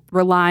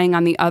relying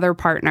on the other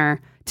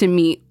partner to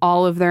meet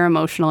all of their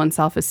emotional and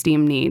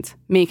self-esteem needs,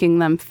 making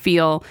them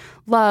feel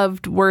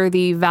loved,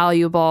 worthy,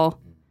 valuable,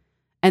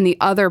 and the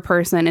other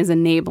person is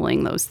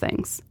enabling those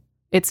things.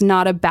 It's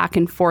not a back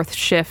and forth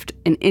shift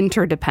in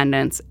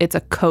interdependence. It's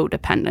a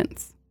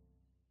codependence.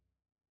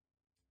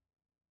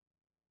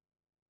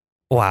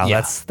 Wow,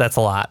 Yeah. that's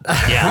a lot.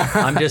 Yeah,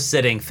 I'm just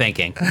sitting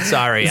thinking.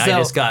 Sorry, I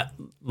just got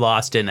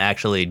lost in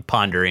actually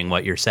pondering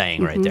what you're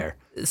saying right there.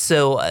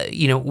 So,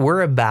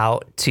 we're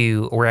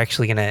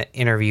actually going to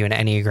interview an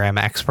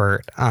Enneagram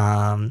expert.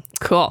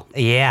 Cool.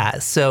 Yeah.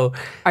 So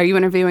Are you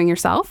interviewing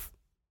yourself?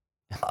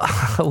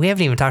 we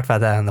haven't even talked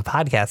about that on the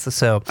podcast.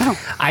 So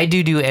I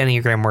do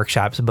Enneagram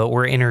workshops, but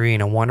we're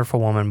interviewing a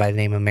wonderful woman by the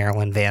name of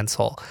Marilyn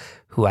Vansel,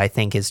 who I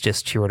think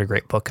she wrote a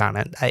great book on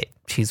it.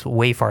 She's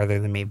way farther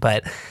than me,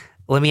 but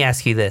let me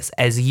ask you this.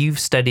 As you've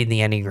studied the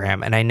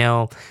Enneagram, and I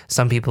know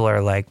some people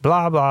are like,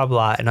 blah, blah,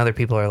 blah, and other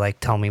people are like,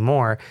 tell me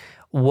more.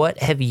 What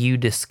have you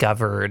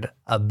discovered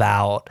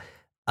about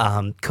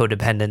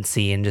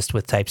codependency and just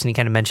with types? And you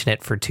kind of mentioned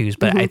it for twos,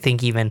 but I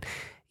think even,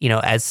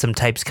 as some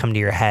types come to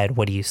your head,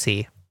 what do you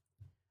see?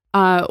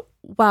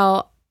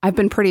 Well, I've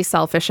been pretty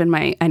selfish in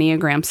my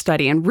Enneagram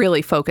study and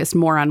really focused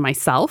more on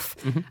myself.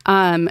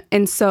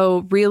 And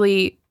so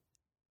really,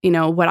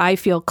 what I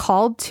feel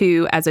called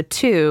to as a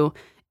 2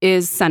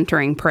 is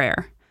centering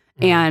prayer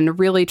and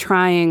really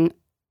trying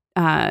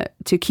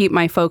to keep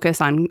my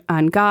focus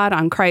on God,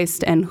 on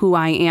Christ, and who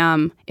I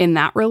am in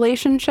that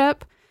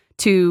relationship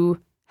to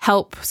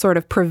help sort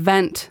of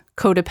prevent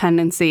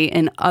codependency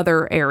in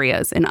other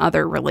areas, in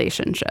other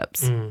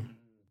relationships.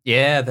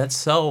 Yeah, that's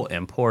so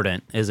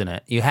important, isn't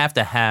it? You have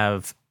to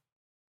have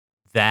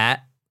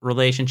that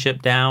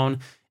relationship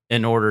down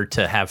in order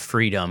to have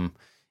freedom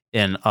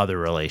in other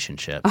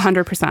relationships.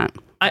 100%.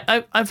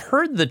 I've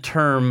heard the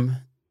term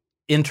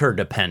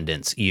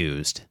interdependence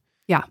used.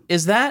 Yeah.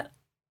 Is that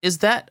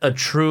a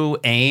true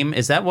aim?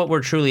 Is that what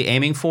we're truly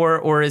aiming for?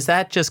 Or is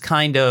that just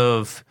kind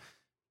of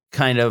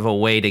a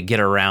way to get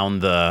around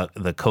the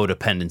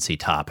codependency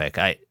topic?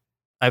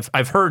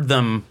 I've heard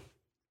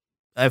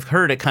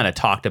it kind of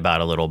talked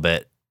about a little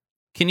bit.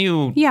 Can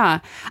you? Yeah,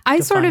 I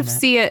sort of that?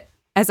 see it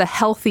as a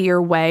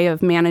healthier way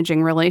of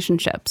managing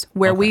relationships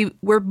where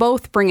we're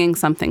both bringing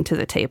something to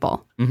the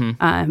table.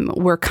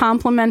 We're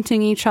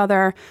complementing each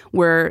other.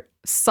 We're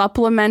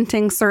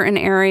supplementing certain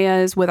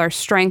areas with our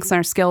strengths,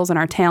 our skills, and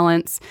our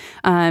talents,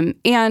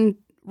 and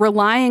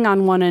relying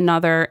on one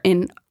another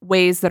in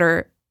ways that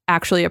are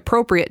actually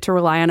appropriate to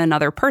rely on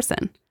another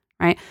person,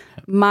 right?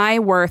 My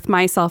worth,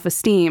 my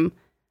self-esteem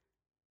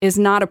is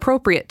not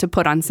appropriate to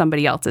put on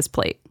somebody else's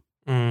plate.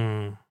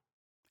 And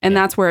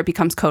that's where it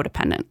becomes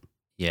codependent.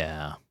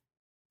 Yeah.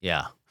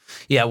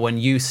 When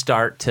you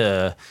start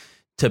to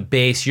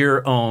base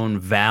your own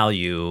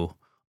value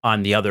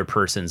on the other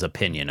person's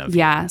opinion of you.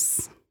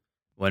 Yes.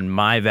 When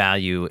my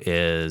value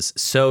is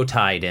so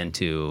tied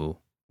into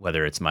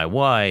whether it's my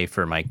wife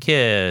or my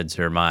kids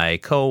or my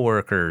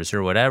coworkers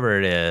or whatever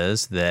it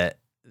is, that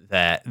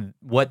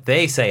what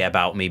they say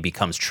about me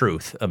becomes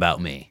truth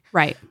about me.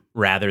 Right.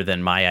 Rather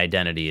than my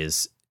identity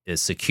is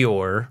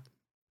secure.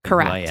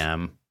 Correct. In who I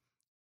am.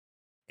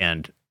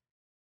 And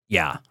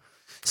yeah.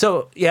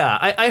 So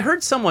yeah, I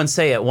heard someone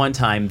say at one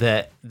time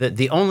that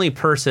the only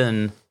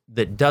person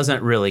that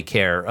doesn't really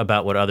care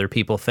about what other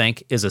people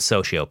think is a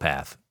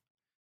sociopath.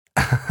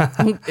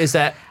 Is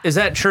that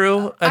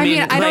true? I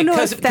mean, I don't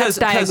know if that's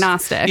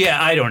diagnostic. Yeah,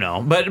 I don't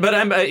know, but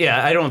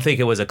I don't think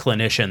it was a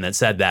clinician that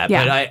said that.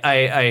 Yeah. But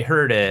I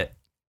heard it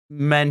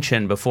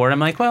mentioned before, and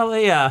I'm like, well,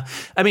 yeah.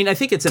 I mean, I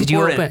think it's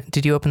important.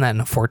 Did you open that in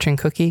a fortune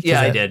cookie?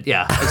 Yeah, I did.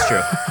 Yeah, that's true.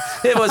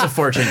 It was a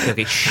fortune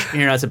cookie. Shh,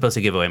 you're not supposed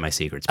to give away my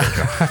secrets,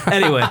 Pedro.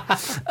 Anyway,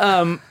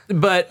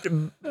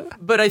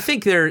 but I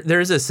think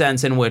there's a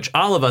sense in which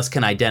all of us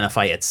can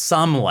identify at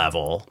some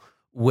level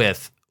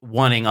with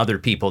wanting other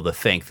people to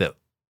think that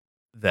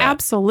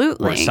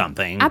absolutely or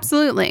something.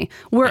 Absolutely.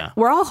 We're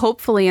all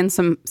hopefully in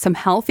some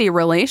healthy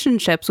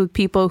relationships with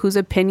people whose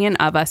opinion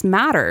of us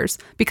matters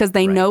because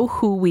they know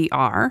who we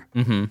are.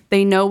 Mm-hmm.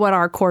 They know what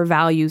our core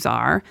values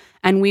are.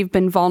 And we've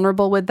been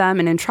vulnerable with them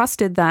and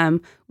entrusted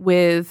them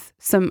with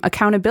some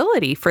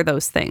accountability for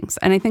those things.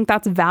 And I think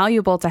that's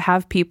valuable to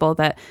have people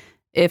that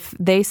if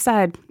they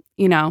said,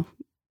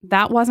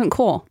 that wasn't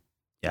cool,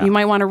 you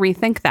might want to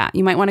rethink that.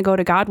 You might want to go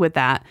to God with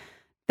that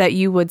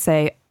you would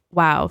say,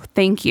 wow,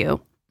 thank you.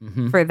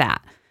 Mm-hmm. For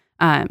that.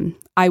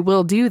 I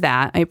will do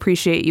that. I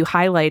appreciate you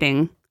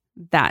highlighting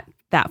that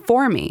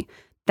for me.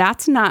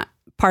 That's not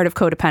part of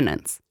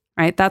codependence,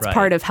 right? That's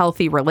part of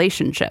healthy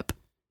relationship.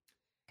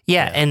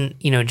 Yeah. And,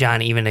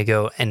 John, even to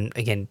go, and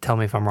again, tell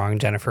me if I'm wrong,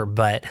 Jennifer,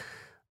 but,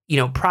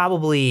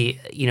 probably,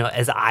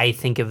 as I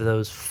think of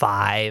those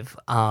 5,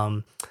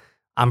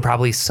 I'm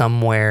probably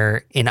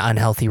somewhere in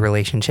unhealthy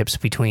relationships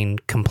between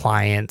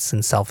compliance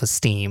and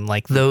self-esteem.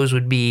 Like those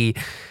would be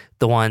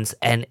the ones.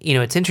 And,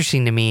 it's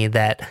interesting to me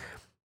that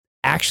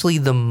actually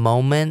the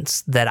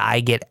moments that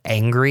I get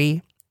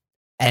angry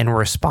and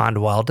respond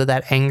well to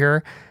that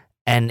anger,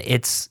 and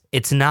it's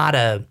not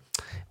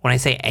when I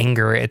say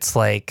anger, it's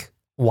like,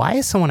 why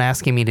is someone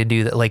asking me to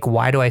do that? Like,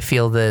 why do I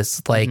feel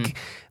this? Like,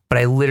 but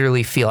I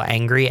literally feel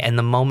angry. And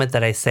the moment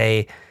that I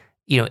say,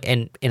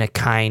 in a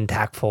kind,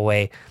 tactful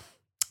way,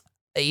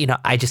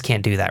 I just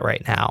can't do that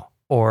right now.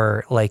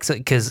 Or like,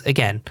 because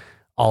again,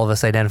 all of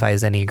us identify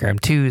as Enneagram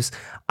 2s.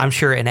 I'm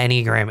sure an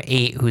Enneagram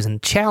 8 who's a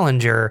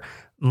challenger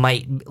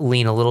might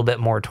lean a little bit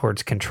more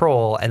towards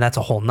control. And that's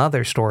a whole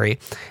nother story.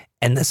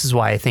 And this is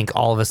why I think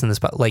all of us in this,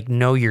 like,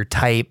 know your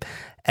type,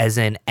 as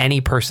in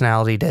any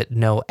personality to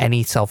know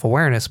any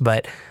self-awareness.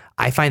 But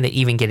I find that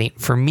even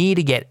for me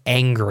to get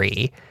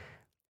angry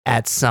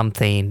at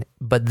something,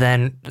 but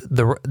then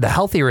the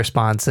healthy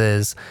response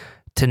is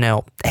to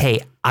know,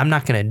 hey, I'm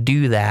not going to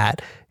do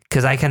that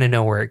because I kind of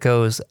know where it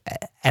goes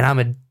and I'm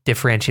a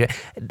differentiator.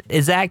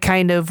 Is that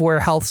kind of where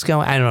health's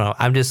going? I don't know.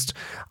 I'm just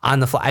on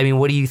the fly. I mean,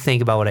 what do you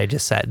think about what I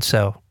just said?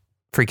 So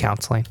free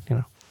counseling,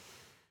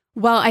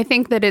 Well, I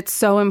think that it's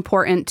so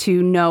important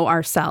to know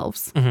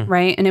ourselves,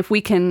 right? And if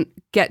we can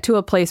get to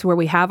a place where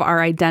we have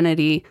our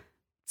identity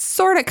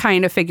sort of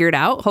kind of figured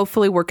out,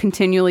 hopefully we're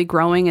continually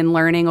growing and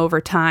learning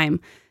over time,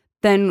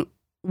 then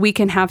we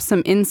can have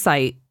some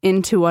insight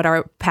into what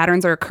our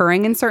patterns are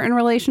occurring in certain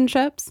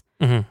relationships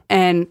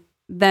and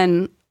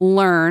then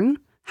learn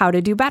how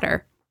to do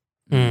better.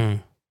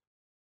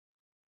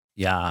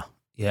 Yeah.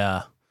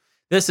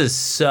 This is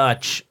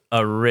such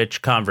a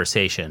rich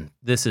conversation.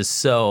 This is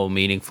so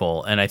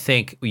meaningful. And I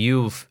think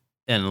you've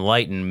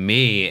enlightened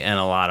me in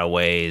a lot of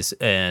ways.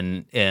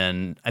 And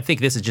I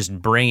think this is just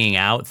bringing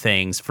out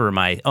things for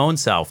my own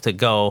self to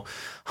go,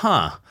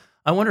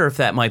 I wonder if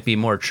that might be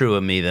more true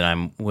of me than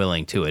I'm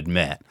willing to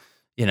admit.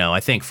 I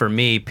think for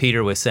me,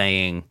 Peter was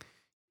saying,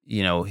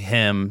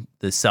 him,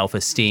 the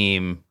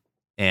self-esteem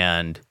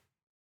and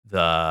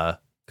the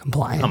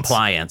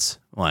compliance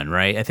one,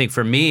 right? I think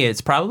for me,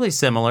 it's probably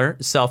similar.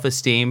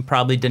 Self-esteem,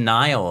 probably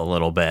denial a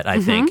little bit,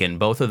 I think. And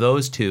both of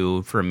those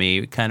two, for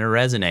me, kind of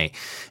resonate.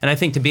 And I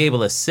think to be able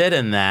to sit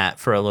in that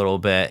for a little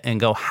bit and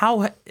go,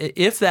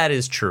 if that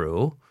is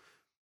true,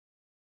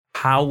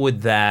 how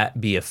would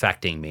that be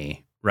affecting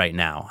me right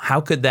now?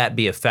 How could that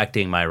be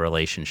affecting my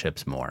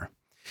relationships more?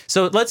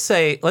 So let's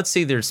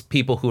see there's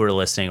people who are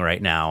listening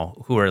right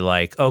now who are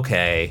like,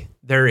 okay,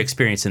 they're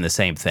experiencing the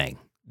same thing.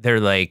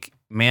 They're like,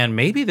 man,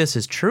 maybe this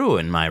is true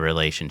in my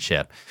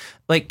relationship.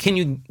 Like, can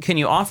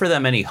you offer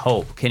them any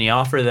hope? Can you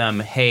offer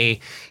them, hey,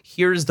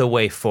 here's the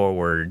way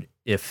forward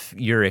if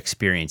you're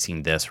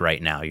experiencing this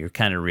right now? You're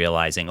kind of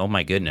realizing, oh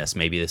my goodness,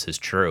 maybe this is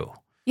true.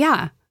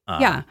 Yeah.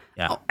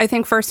 I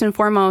think first and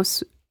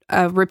foremost,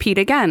 repeat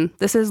again,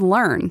 this is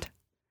learned.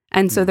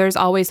 And so there's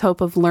always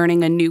hope of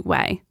learning a new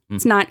way.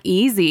 It's not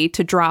easy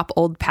to drop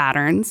old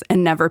patterns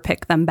and never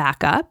pick them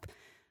back up,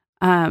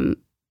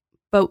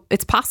 but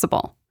it's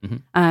possible.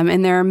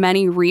 And there are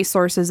many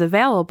resources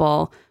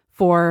available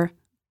for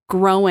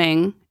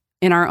growing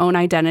in our own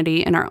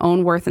identity, in our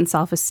own worth and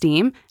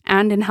self-esteem,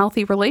 and in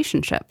healthy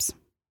relationships.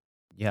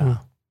 Yeah.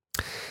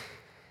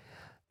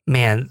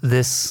 Man,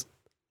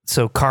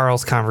 so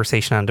Carl's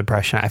conversation on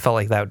depression, I felt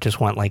like that just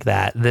went like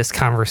that. This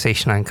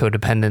conversation on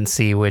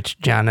codependency, which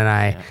John and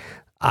I,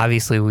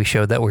 obviously we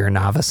showed that we were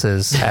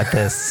novices at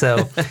this.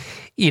 So,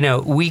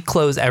 we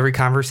close every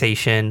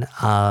conversation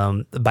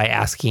by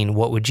asking,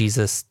 what would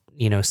Jesus,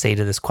 say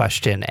to this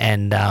question?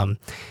 And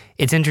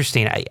it's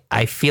interesting.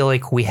 I feel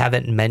like we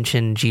haven't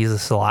mentioned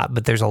Jesus a lot,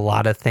 but there's a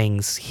lot of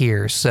things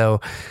here.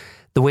 So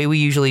the way we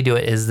usually do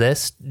it is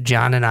this: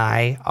 John and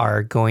I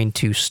are going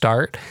to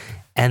start,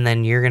 and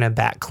then you're going to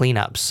back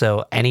cleanup.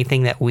 So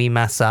anything that we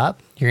mess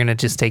up, you're going to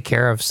just take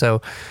care of.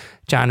 So,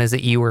 John, is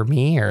it you or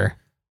me, or?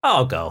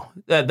 I'll go.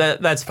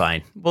 That's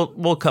fine.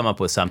 We'll come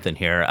up with something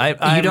here.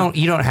 You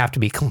don't have to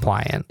be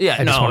compliant. Yeah,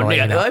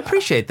 I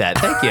appreciate that.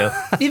 Thank you.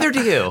 Neither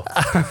do you.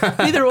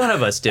 Neither one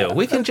of us do.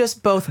 We can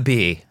just both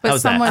be. But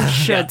How's someone that?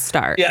 should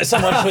start. Yeah,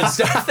 someone should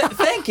start.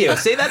 Thank you.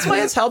 See, that's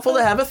why it's helpful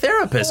to have a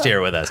therapist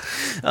here with us.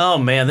 Oh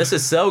man, this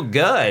is so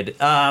good.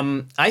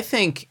 I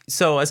think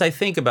so. As I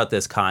think about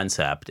this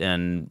concept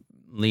and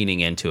leaning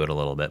into it a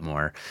little bit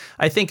more,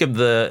 I think of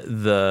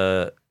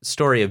the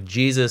story of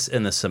Jesus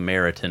and the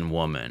Samaritan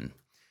woman,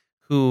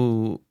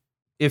 who,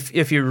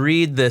 if you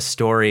read this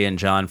story in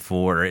John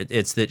 4,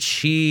 it's that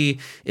she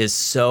is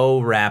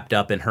so wrapped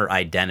up in her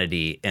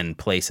identity in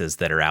places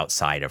that are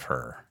outside of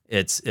her.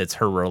 It's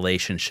her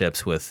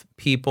relationships with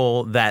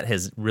people that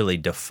has really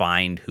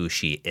defined who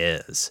she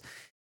is.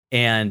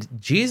 And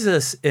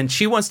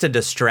she wants to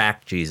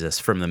distract Jesus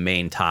from the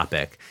main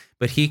topic,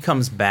 but he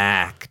comes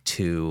back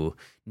to,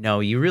 no,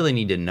 you really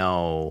need to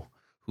know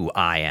who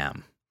I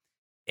am.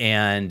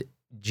 And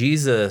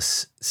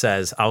Jesus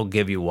says, I'll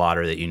give you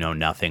water that you know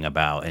nothing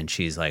about. And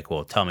she's like,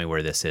 well, tell me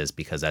where this is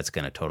because that's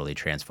going to totally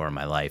transform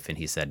my life. And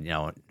he said,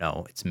 no,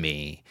 it's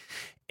me.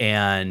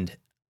 And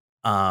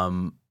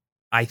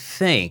I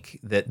think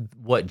that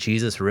what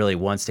Jesus really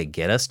wants to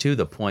get us to,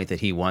 the point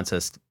that he wants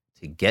us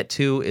to get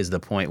to, is the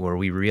point where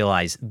we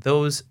realize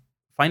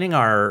finding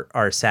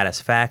our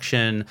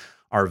satisfaction,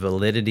 our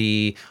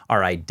validity,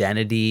 our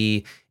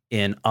identity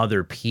in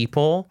other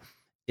people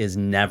is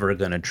never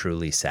going to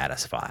truly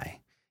satisfy.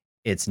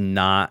 It's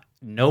not,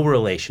 no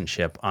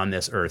relationship on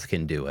this earth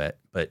can do it,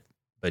 but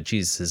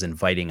Jesus is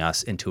inviting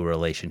us into a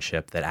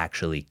relationship that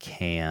actually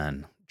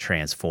can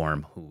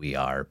transform who we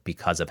are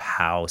because of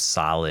how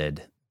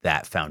solid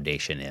that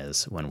foundation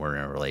is when we're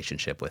in a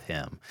relationship with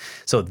him.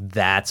 So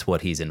that's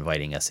what he's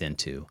inviting us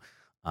into.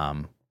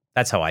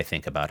 That's how I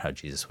think about how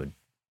Jesus would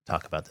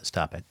talk about this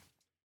topic.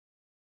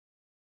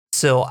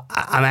 So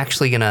I'm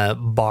actually going to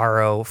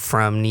borrow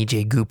from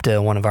Nijay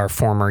Gupta, one of our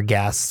former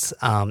guests.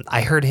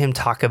 I heard him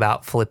talk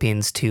about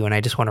Philippians 2, and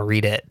I just want to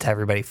read it to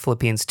everybody.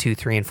 Philippians 2,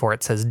 3, and 4,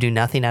 it says, do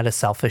nothing out of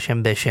selfish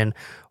ambition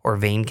or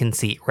vain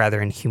conceit,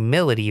 rather in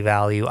humility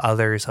value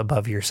others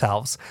above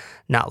yourselves,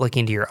 not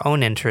looking to your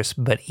own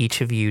interest, but each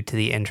of you to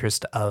the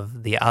interest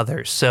of the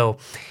others. So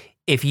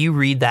if you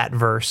read that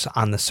verse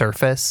on the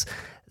surface,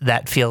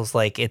 that feels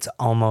like it's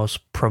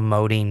almost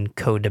promoting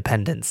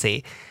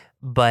codependency.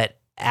 But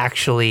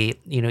actually,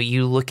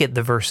 you look at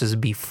the verses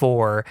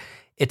before,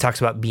 it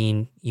talks about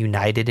being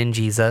united in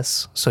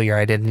Jesus. So your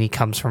identity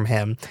comes from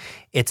him.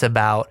 It's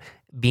about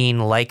being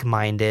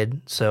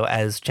like-minded. So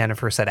as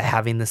Jennifer said,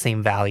 having the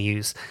same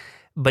values.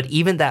 But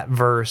even that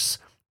verse,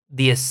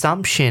 the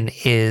assumption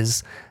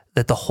is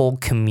that the whole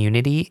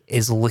community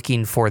is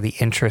looking for the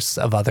interests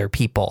of other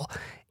people.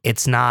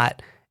 It's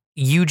not,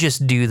 you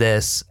just do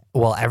this,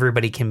 well,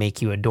 everybody can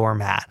make you a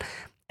doormat.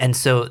 And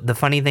so the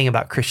funny thing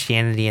about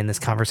Christianity in this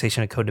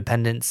conversation of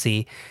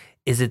codependency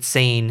is it's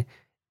saying,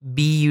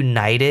 be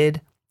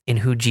united in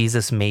who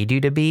Jesus made you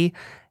to be.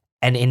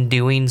 And in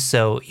doing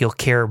so, you'll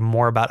care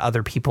more about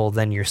other people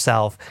than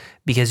yourself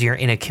because you're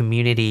in a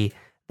community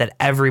that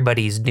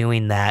everybody's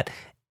doing that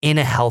in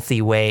a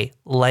healthy way,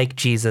 like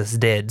Jesus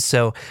did.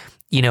 So,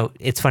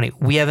 it's funny.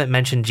 We haven't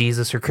mentioned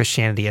Jesus or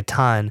Christianity a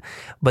ton,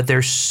 but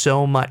there's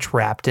so much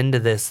wrapped into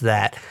this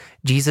that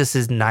Jesus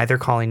is neither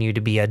calling you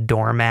to be a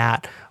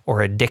doormat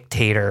or a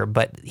dictator,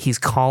 but he's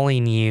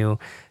calling you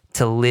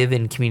to live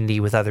in community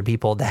with other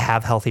people, to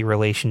have healthy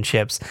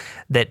relationships,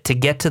 that to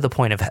get to the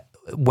point of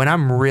when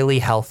I'm really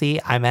healthy,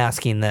 I'm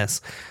asking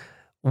this,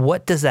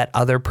 what does that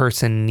other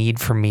person need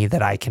from me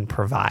that I can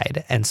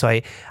provide? And so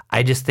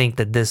I just think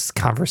that this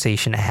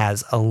conversation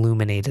has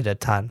illuminated a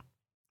ton.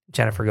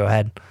 Jennifer, go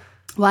ahead.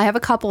 Well, I have a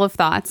couple of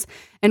thoughts.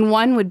 And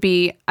one would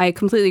be, I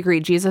completely agree,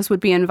 Jesus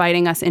would be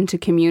inviting us into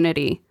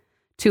community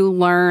to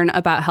learn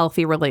about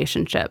healthy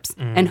relationships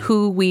and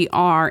who we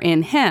are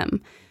in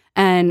him.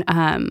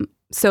 And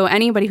so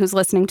anybody who's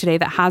listening today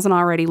that hasn't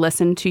already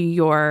listened to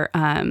your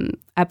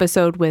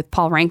episode with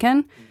Paul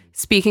Rankin,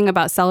 speaking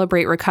about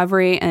Celebrate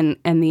Recovery and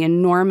the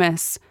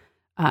enormous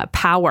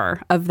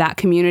power of that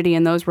community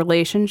and those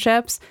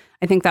relationships,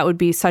 I think that would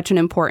be such an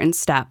important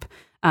step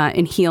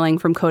in healing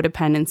from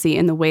codependency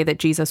in the way that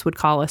Jesus would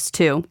call us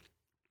to.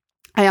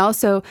 I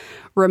also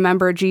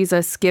remember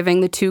Jesus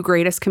giving the two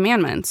greatest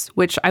commandments,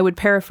 which I would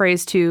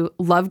paraphrase to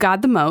love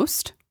God the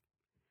most,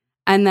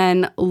 and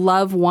then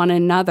love one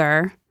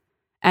another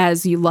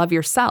as you love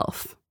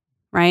yourself,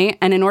 right?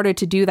 And in order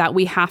to do that,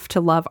 we have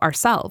to love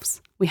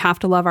ourselves. We have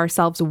to love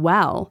ourselves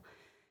well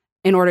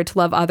in order to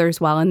love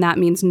others well. And that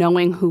means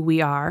knowing who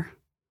we are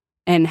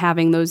and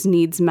having those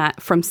needs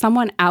met from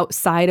someone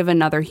outside of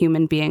another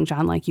human being,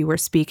 John, like you were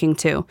speaking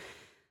to.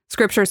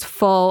 Scripture's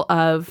full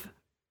of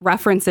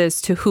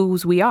references to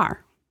whose we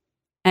are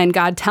and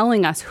God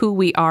telling us who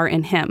we are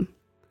in him.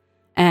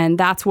 And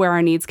that's where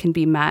our needs can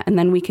be met. And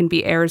then we can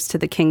be heirs to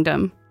the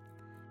kingdom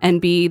and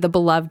be the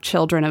beloved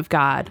children of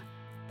God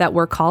that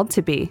we're called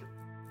to be.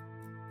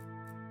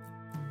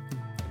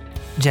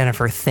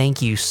 Jennifer,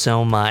 thank you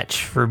so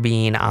much for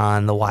being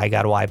on the Why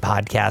God Why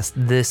podcast.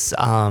 This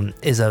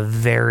is a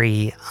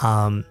very,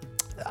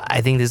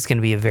 I think this is going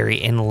to be a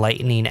very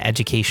enlightening,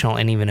 educational,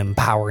 and even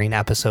empowering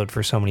episode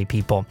for so many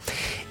people.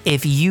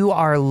 If you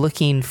are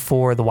looking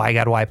for the Why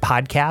God Why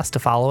podcast to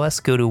follow us,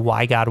 go to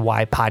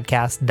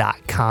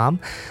whygodwhypodcast.com.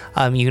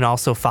 You can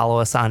also follow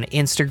us on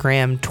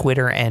Instagram,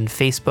 Twitter, and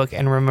Facebook.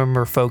 And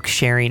remember, folks,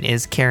 sharing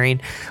is caring.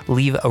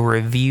 Leave a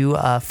review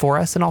for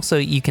us. And also,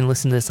 you can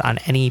listen to this on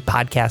any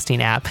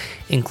podcasting app,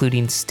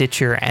 including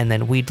Stitcher. And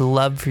then we'd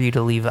love for you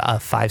to leave a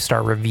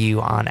 5-star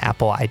review on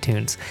Apple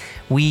iTunes.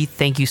 We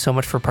thank you so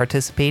much for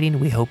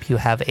participating. We hope you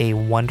have a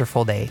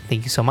wonderful day.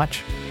 Thank you so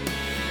much.